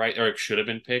remember right, or it should have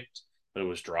been picked, but it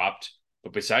was dropped.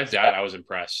 But besides that, I was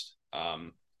impressed.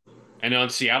 And on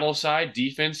Seattle's side,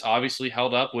 defense obviously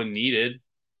held up when needed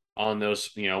on those,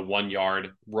 1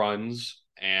 yard runs.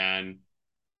 And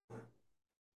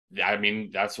I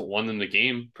mean, that's what won them the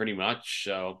game pretty much.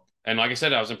 So, and like I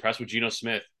said, I was impressed with Geno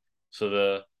Smith. So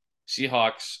the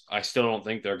Seahawks, I still don't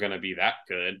think they're going to be that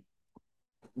good.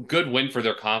 Good win for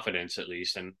their confidence, at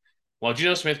least. And while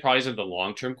Geno Smith probably isn't the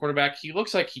long term quarterback, he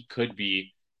looks like he could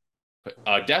be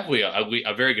definitely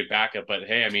a very good backup. But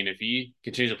hey, I mean, if he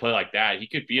continues to play like that, he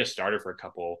could be a starter for a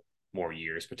couple more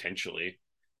years potentially.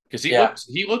 Because Yeah,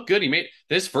 he looked good. He made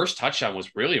this first touchdown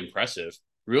was really impressive.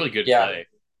 Really good yeah. play.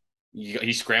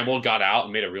 He scrambled, got out,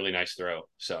 and made a really nice throw.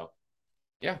 So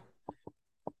yeah,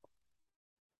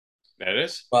 that it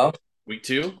is. Well, Week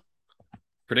 2 week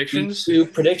predictions. 2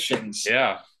 predictions.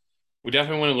 Yeah, we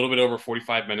definitely went a little bit over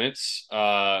 45 minutes.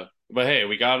 But hey,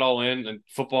 we got it all in. And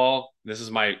football, this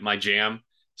is my jam.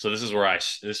 So this is where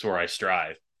I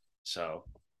strive. So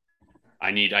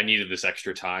I needed this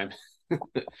extra time.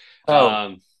 So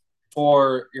um.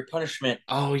 for your punishment,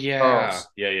 Oh yeah. Charles,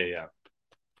 Yeah.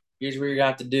 here's what you're gonna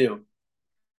have to do.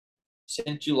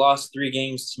 Since you lost 3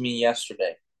 games to me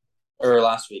yesterday or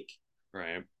last week,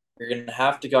 Right. you're gonna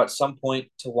have to go at some point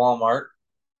to Walmart,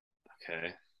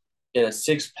 Okay. get a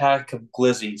 6 pack of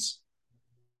Glizzies,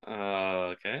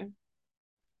 Okay.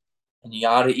 and you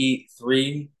gotta eat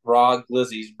 3 raw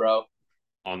Glizzies, bro,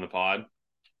 On the pod.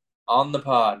 on the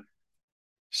pod.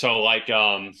 So like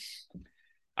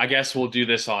I guess we'll do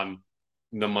this on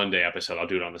the Monday episode. I'll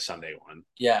do it on the Sunday one.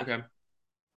 Yeah, Okay.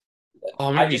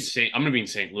 Oh, I just I'm gonna be in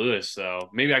St. Louis though.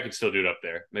 Maybe I can still do it up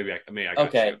there. Maybe I got you.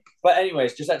 okay. But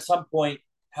anyways, just at some point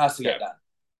has to Okay. get done.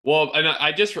 Well, and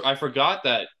I forgot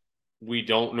that we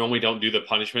don't do the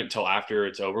punishment until after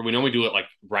it's over. We normally do it like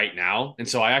right now, and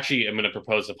so I actually am going to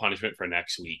propose the punishment for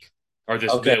next week or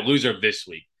Okay, the loser of this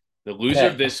week. The loser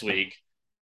of okay. this week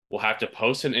will have to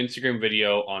post an Instagram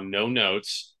video on no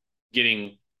notes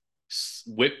getting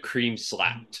whipped cream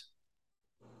slapped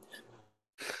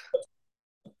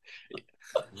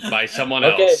by someone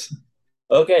Okay, else.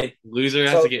 okay. Loser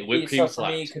has to So get whipped cream so for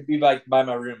me, it slapped. could be like by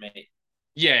my roommate.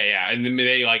 Yeah, and then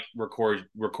they like record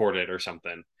it or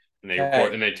something, and they record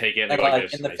Okay, and they take it and they and go like like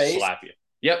this in and the they face. slap you.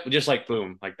 Yep, just like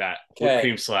boom, like that. Whipped Okay,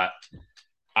 cream slap.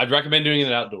 I'd recommend doing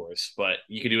it outdoors, but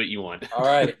you can do what you want. all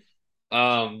right.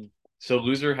 um, so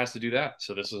loser has to do that.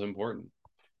 So this is important.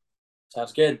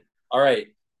 Sounds good. All right.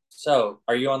 So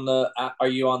are you on the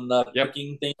Yep,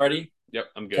 picking thing ready?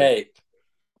 I'm good. Okay.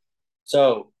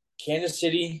 So Kansas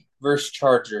City versus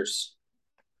Chargers.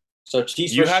 So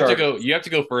Chiefs versus Chargers. You have to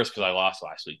go first because I lost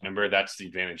last week. Remember, that's the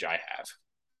advantage I have.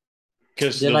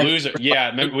 Because the Didn't I? loser, yeah,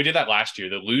 remember we did that last year.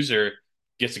 The loser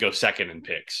gets to go second in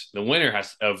picks. The winner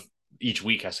has of each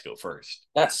week has to go first.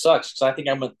 That sucks because I think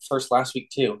I went first last week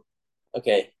too.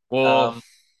 Okay. Well,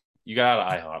 you got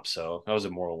out of IHOP, so that was a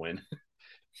moral win.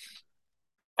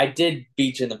 I did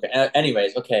beat you in the.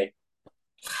 Anyways, okay.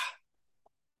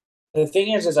 The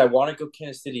thing is I want to go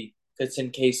Kansas City because it's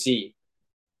in KC,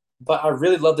 but I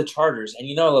really love the Chargers, and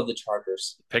you know I love the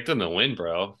Chargers. Picked them to win,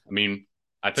 bro. I mean,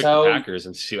 I picked the So Packers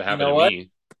and see what you happened know to what?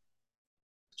 me.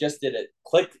 Just did it.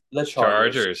 Click the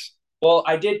Chargers. Chargers. Well,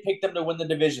 I did pick them to win the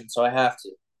division, so I have to.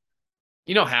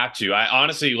 You don't have to. I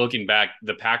honestly, looking back,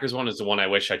 the Packers one is the one I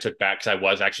wish I took back because I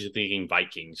was actually thinking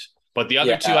Vikings. But the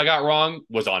other two Yeah, I got wrong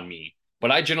was on me. But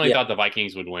I generally yeah. thought the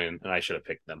Vikings would win, and I should have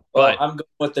picked them. Well, But I'm going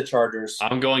with the Chargers.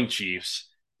 I'm going Chiefs.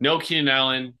 No Keenan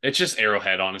Allen. It's just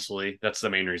Arrowhead, honestly. That's the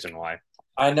main reason why.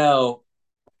 I know.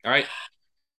 All right.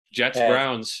 Jets, Okay,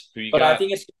 Browns. Who you but I got?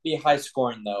 think it's going to be high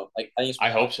scoring though. Like I think it's I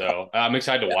gonna be hope so. I'm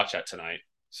excited to yeah. watch that tonight.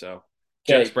 So,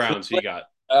 Jets, Okay, Browns. Who you got?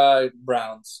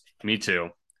 Browns. Me too.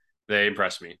 They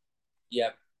impressed me.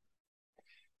 Yep.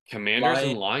 Commanders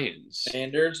and Lions, Lions.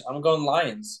 Commanders. I'm going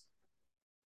Lions.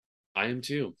 I am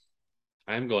too.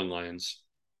 I am going Lions.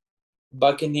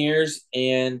 Buccaneers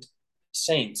and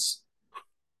Saints.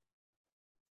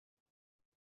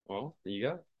 Well, you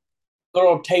got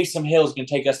Little Taysom Hill is going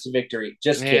to take us to victory.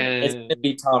 Just kidding. It's going to man.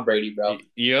 be Tom Brady, bro.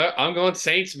 Yeah, I'm going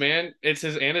Saints, man. It's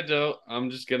his antidote. I'm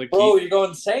just gonna Bro, keep. you're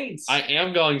going Saints. I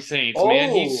am going Saints,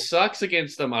 man. He Oh, sucks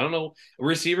against them. I don't know.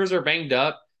 Receivers are banged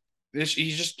up.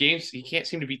 He's just games. He can't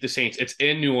seem to beat the Saints. It's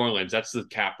in New Orleans. That's the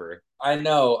capper. I I'm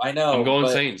know, going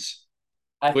but Saints.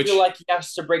 I feel Which like he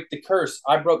has to break the curse.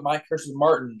 I broke my curse with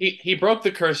Martin. he broke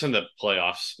the curse in the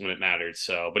playoffs when it mattered.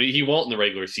 So, but he won't in the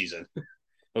regular season.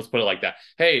 Let's put it like that.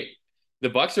 Hey, the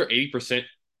Bucks are 80%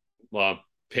 uh,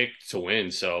 picked to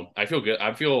win, so I feel good.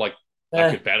 I feel like I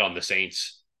Eh, could bet on the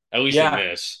Saints at least in yeah.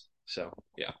 this. So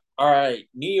yeah. All right.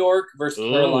 New York versus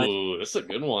Carolina. Ooh, that's a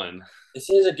good one. This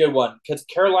is a good one because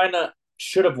Carolina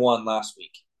should have won last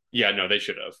week. Yeah, no, they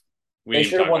should have. We They didn't even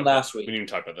should have talk won about that. last We week. didn't even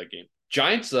talk about that game.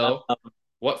 Giants though, Um,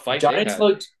 what fight they Giants had?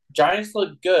 looked Giants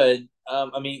looked good.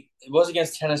 I mean, it was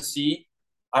against Tennessee.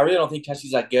 I really don't think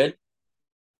Tennessee's that good,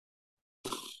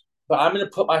 but I'm going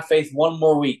to put my faith one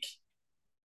more week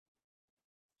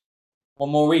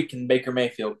in Baker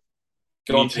Mayfield.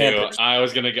 Me Going too. Panthers. I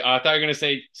thought you were gonna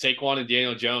say Saquon and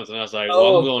Daniel Jones, and I was like, well,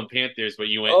 I'm Oh, going Panthers, but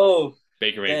you went oh,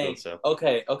 Baker Mayfield. dang. So,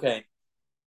 Okay, okay.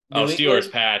 oh, New Steelers,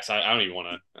 England. Pats. I don't even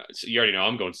want to. You already know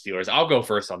I'm going Steelers. I'll go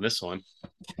first on this one.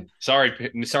 Sorry,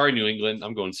 New England.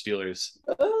 I'm going Steelers.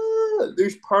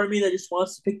 There's part of me that just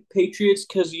wants to pick Patriots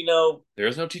because There's no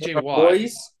they're TJ my Watt.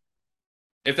 boys.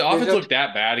 If the There's offense no. looked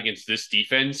that bad against this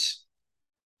defense,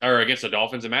 or against the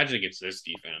Dolphins, imagine against this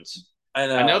defense. I I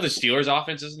know know. the Steelers'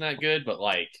 offense isn't that good, but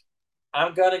like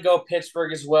I'm gonna go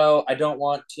Pittsburgh as well. I don't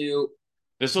want to,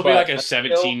 this will be like but a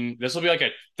 17. This will be like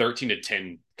a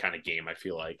 13-10 kind of game. I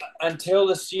feel like. until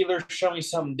the Steelers show me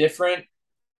something different,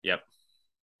 Yep.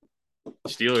 can't.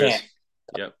 Steelers.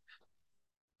 Yep.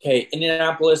 Okay,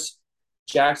 Indianapolis,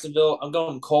 Jacksonville. I'm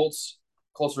going Colts.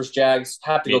 Colts versus Jags.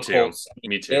 Have to Me go too. Colts. I mean,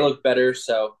 Me they too. look better.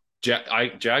 So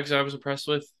Jags I was impressed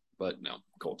with, but no,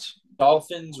 Colts.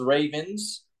 Dolphins,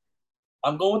 Ravens.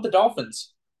 I'm going with the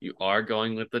Dolphins. You are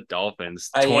going with the Dolphins.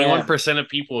 I am. 21% of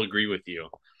people agree with you.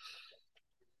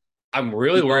 I'm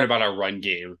really You worried know, about our run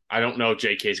game. I don't know if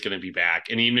JK is going to be back.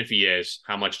 And even if he is,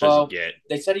 how much does he well, get?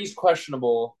 they said he's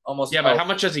questionable. Almost. Yeah, but Oh, how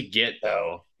much does he get, so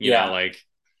though? yeah. Like,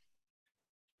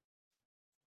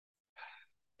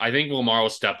 I think Lamar will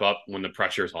step up when the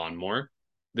pressure's on more.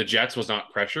 The Jets was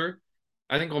not pressure.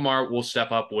 I think Lamar will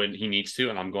step up when he needs to,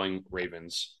 and I'm going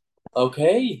Ravens.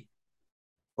 Okay.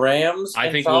 Rams I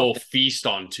and think we'll Falcons. feast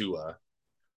on Tua.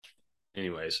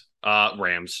 Anyways,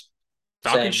 Rams.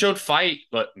 Falcons Same. showed fight,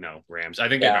 but no, Rams. I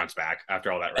think they Yeah. bounce back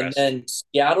after all that And rest. then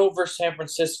Seattle versus San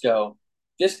Francisco.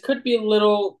 This could be a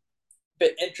little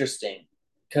bit interesting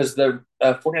because the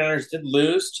 49ers did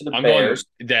lose to the I'm going. Bears,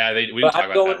 Yeah, we didn't but talk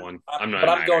about that one. I'm but going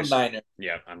I'm going Niners. Niners.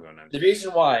 Yeah, I'm going The Niners.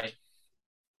 reason why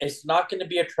it's not going to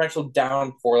be a torrential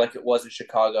downpour like it was in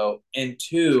Chicago, and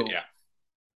two, Yeah.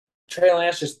 Trey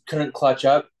Lance just couldn't clutch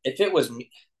up. If it was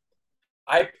me,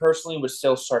 I personally would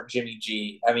still start Jimmy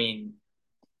G. I mean,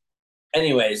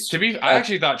 anyways, I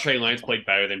actually thought Trey Lance played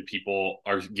better than people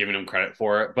are giving him credit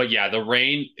for. But yeah, the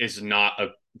rain is not a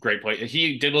great play.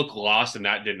 He did look lost, and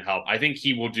that didn't help. I think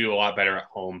he will do a lot better at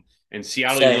home. And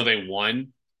Seattle, even though say they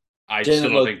won, I still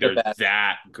didn't don't look think the they're best.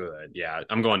 that good. Yeah,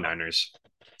 I'm going Niners.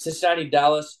 Cincinnati,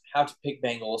 Dallas have to pick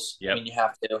Bengals. I Yep. mean, you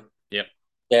have to. Yep.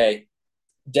 Okay,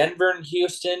 Denver and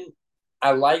Houston.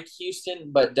 I like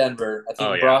Houston, but Denver.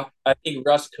 Oh yeah. I think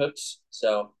Russ cooks.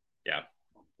 So Yeah.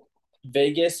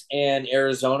 Vegas and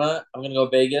Arizona. I'm gonna go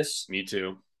Vegas. Me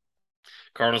too.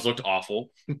 Cardinals looked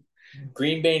awful.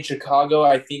 Green Bay and Chicago.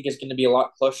 I think is going to be a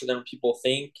lot closer than people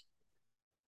think.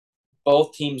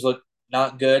 Both teams look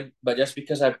not good, but just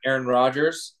because I have Aaron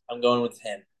Rodgers, I'm going with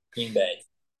him. Green Bay.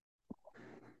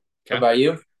 What Okay. about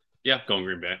you? Yeah, going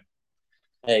Green Bay.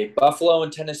 Hey, Buffalo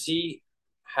and Tennessee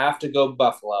have to go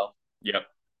Buffalo. Yep.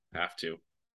 Have to.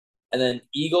 And then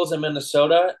Eagles and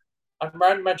Minnesota. I'm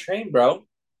riding my train, bro.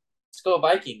 Let's go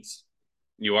Vikings.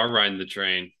 You are riding the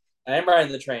train. I am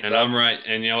riding the train, And bro. I'm right.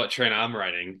 And you know what train I'm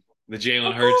riding? The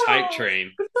Jalen Hurts hype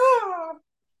train.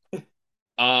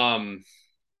 Um,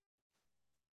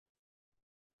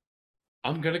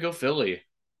 I'm gonna go Philly.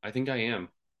 I think I am.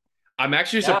 I'm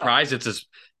actually Yeah, surprised it's as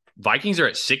Vikings are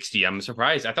at 60. I'm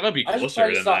surprised. I thought it'd be I'm closer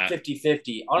surprised it's than not that.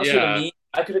 50-50. Honestly, to Yeah. me,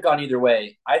 I could have gone either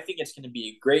way. I think it's going to be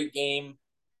a great game.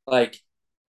 Like,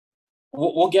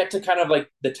 we'll get to kind of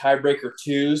like the tiebreaker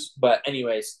twos, but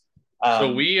anyways, So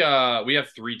um, we have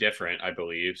three different, I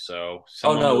believe. So oh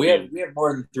someone no, will be. we have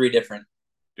more than three different.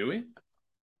 Do we?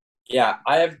 Yeah,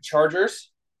 I have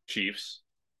Chargers, Chiefs,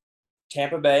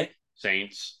 Tampa Bay,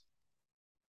 Saints.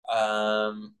 I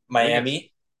think it's.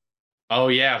 Miami, Oh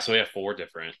yeah, so we have four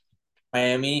different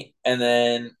and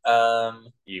then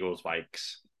Eagles,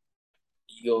 Vikes.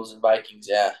 Eagles and Vikings.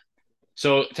 Yeah,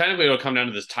 So technically, it'll come down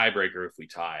to this tiebreaker if we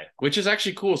tie, which is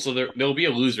actually cool. So there'll be a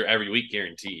loser every week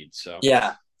guaranteed. So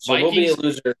yeah. So we'll be a Vikings,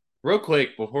 loser. real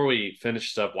quick before we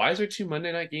finish stuff, why is there two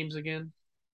Monday night games again?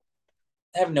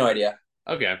 I have no idea.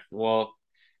 Okay, well,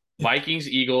 Vikings,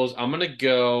 Eagles. I'm gonna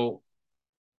go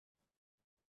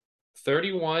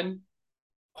 31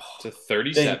 to Think,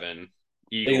 37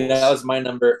 think that Eagles. was my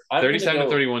number. 37 to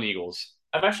 31 Eagles.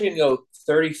 I'm actually gonna go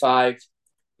 35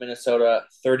 Minnesota,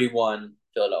 31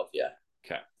 Philadelphia.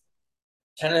 Okay.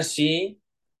 Tennessee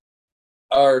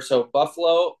or so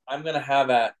Buffalo, I'm gonna have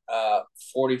at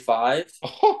 45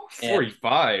 Oh, and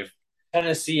 45.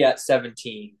 Tennessee at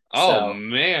 17. Oh So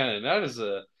man, that is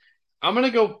a. I'm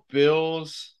gonna go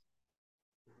Bills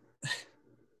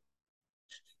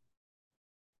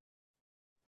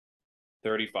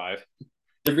 35.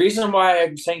 The reason why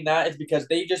I'm saying that is because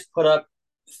they just put up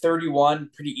 31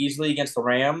 pretty easily against the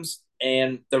Rams,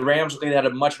 and the Rams look like they had a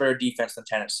much better defense than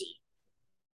Tennessee.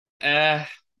 Eh,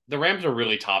 the Rams are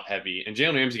really top heavy, and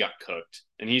Jalen Ramsey got cooked,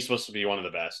 and he's supposed to be one of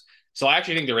the best. So I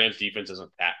actually think the Rams defense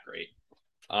isn't that great.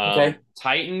 Okay.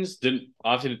 Titans didn't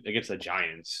often against the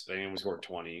Giants. They only scored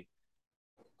 20.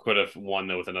 Could have won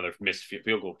though with another missed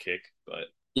field goal kick, but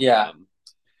Yeah.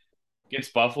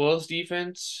 against Buffalo's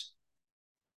defense,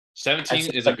 I'd 17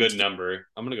 say is a good 17. number.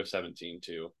 I'm gonna go 17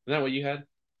 too. Isn't that what you had?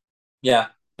 Yeah.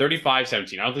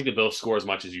 35-17. I don't think the Bills score as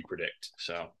much as you predict.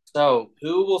 So, So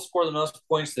who will score the most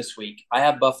points this week? I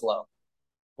have Buffalo.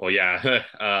 well, yeah.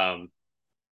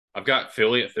 I've got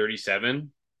Philly at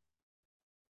 37.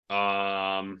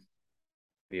 Um,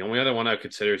 the only other one I would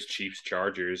consider is Chiefs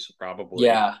Chargers, probably.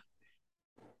 Yeah.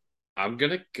 I'm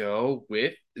gonna go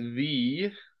with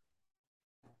the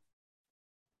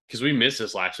because we missed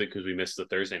this last week because we missed the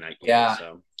Thursday night game. Yeah.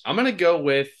 So I'm gonna go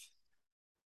with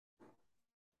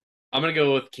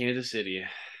Kansas City.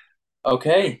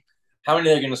 Okay. How many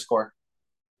are they going to score?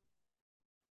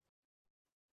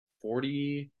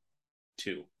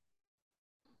 42.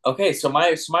 Okay, so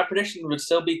my prediction would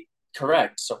still be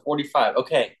correct. So 45.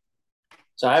 Okay.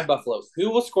 So I have Buffalo. Who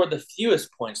will score the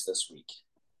fewest points this week?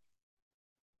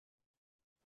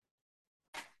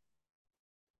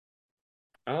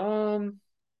 Um,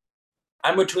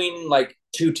 I'm between like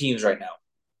two teams right now.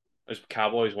 is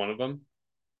Cowboys one of them,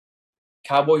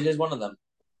 Cowboys is one of them.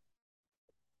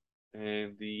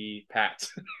 and the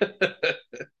Pats.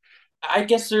 I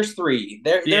guess there's three.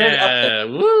 They're up there. Yeah,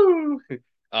 woo.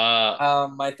 Uh,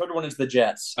 My third one is the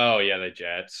Jets. oh yeah, the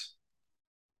Jets.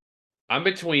 I'm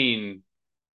between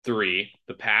three: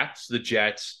 the Pats, the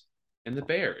Jets, and the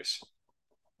Bears.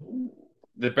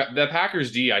 The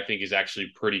Packers D I think is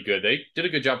actually pretty good. They did a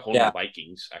good job holding the Yeah,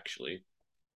 Vikings. Actually,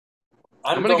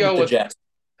 I'm I'm gonna going with go the with Jets.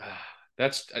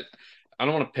 that's. I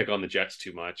don't want to pick on the Jets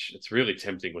too much. It's really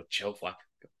tempting with Joe Flacco.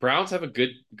 Browns have a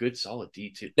good solid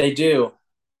D too. They do.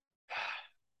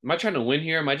 Am I trying to win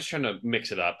here? Am I just trying to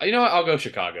mix it up? You know what? I'll go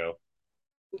Chicago.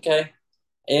 Okay.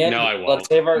 No, And I let's won't.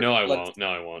 save our No, I let's won't. No,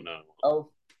 I won't. No, I won't. oh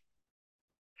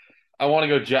I want to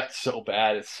go Jets so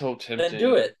bad. It's so then do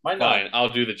tempting. it. Why not? Fine, I'll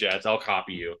do the Jets. I'll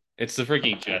copy you. It's the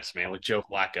freaking Jets, man, with Joe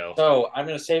Flacco. So I'm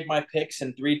gonna save my picks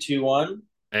in three, two, one.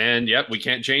 And yep, we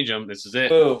can't change them. This is it.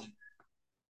 Boom.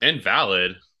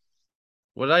 Invalid.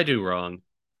 What did I do wrong?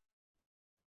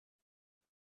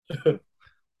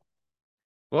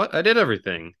 What? I did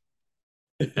everything.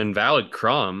 Invalid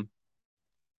crumb.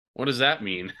 What does that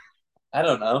mean? I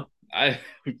don't know. I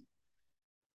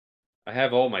I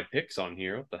have all my picks on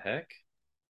here. What the heck?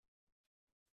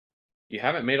 You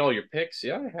haven't made all your picks?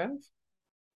 Yeah, I have.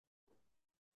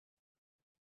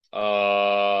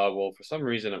 Well, for some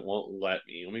reason it won't let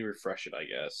me. Let me refresh it, I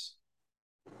guess.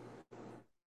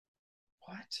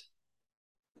 What?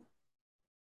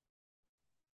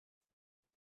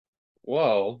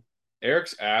 Whoa.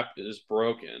 Eric's app is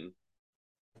broken.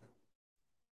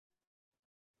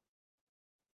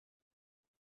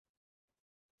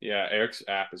 Yeah, Eric's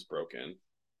app is broken.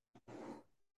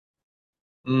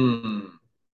 Hmm.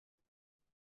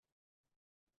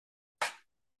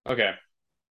 Okay,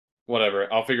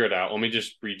 whatever. I'll figure it out. Let me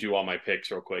just redo all my picks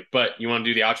real quick. But you want to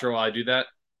do the outro while I do that?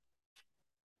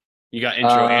 You got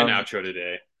intro and Um. outro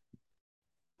today.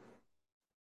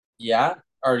 Yeah.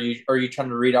 Are you trying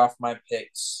to read off my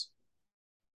picks?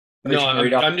 Are you No, trying to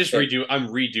read I'm off I'm my just picks?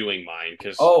 redoing mine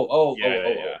because Oh, oh, yeah, oh, yeah,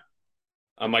 oh, yeah.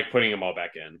 I'm like putting them all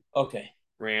back in. oh. Okay.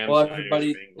 Well, Rams, Niners,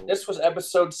 everybody, Bengals. this was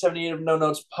episode 78 of No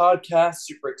Notes Podcast.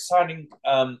 Super exciting.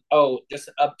 Just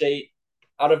an update.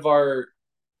 Out of our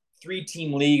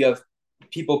three-team league of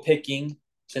people picking,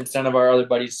 since none of our other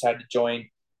buddies decided to join,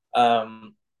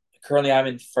 um, currently I'm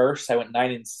in first. I went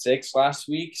 9-6 last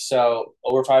week, so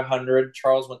over 500.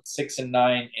 Charles went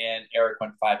 6-9, and Eric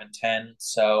went 5-10.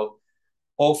 So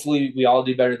hopefully we all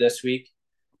do better this week.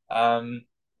 Um,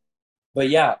 but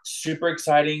yeah, super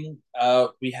exciting.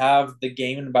 We have the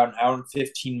game in about an hour and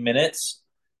 15 minutes.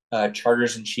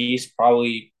 Chargers and Chiefs,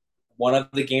 probably one of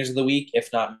the games of the week, if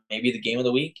not maybe the game of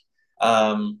the week.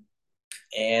 Um,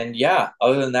 and yeah,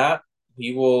 other than that,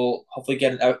 we will hopefully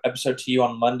get an episode to you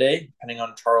on Monday, depending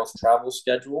on Charles' travel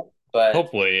schedule. But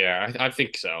Hopefully, yeah, I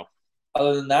think so.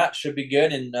 other than that, should be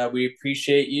good. And we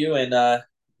appreciate you. And,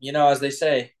 as they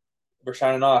say, we're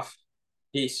signing off.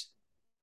 Peace.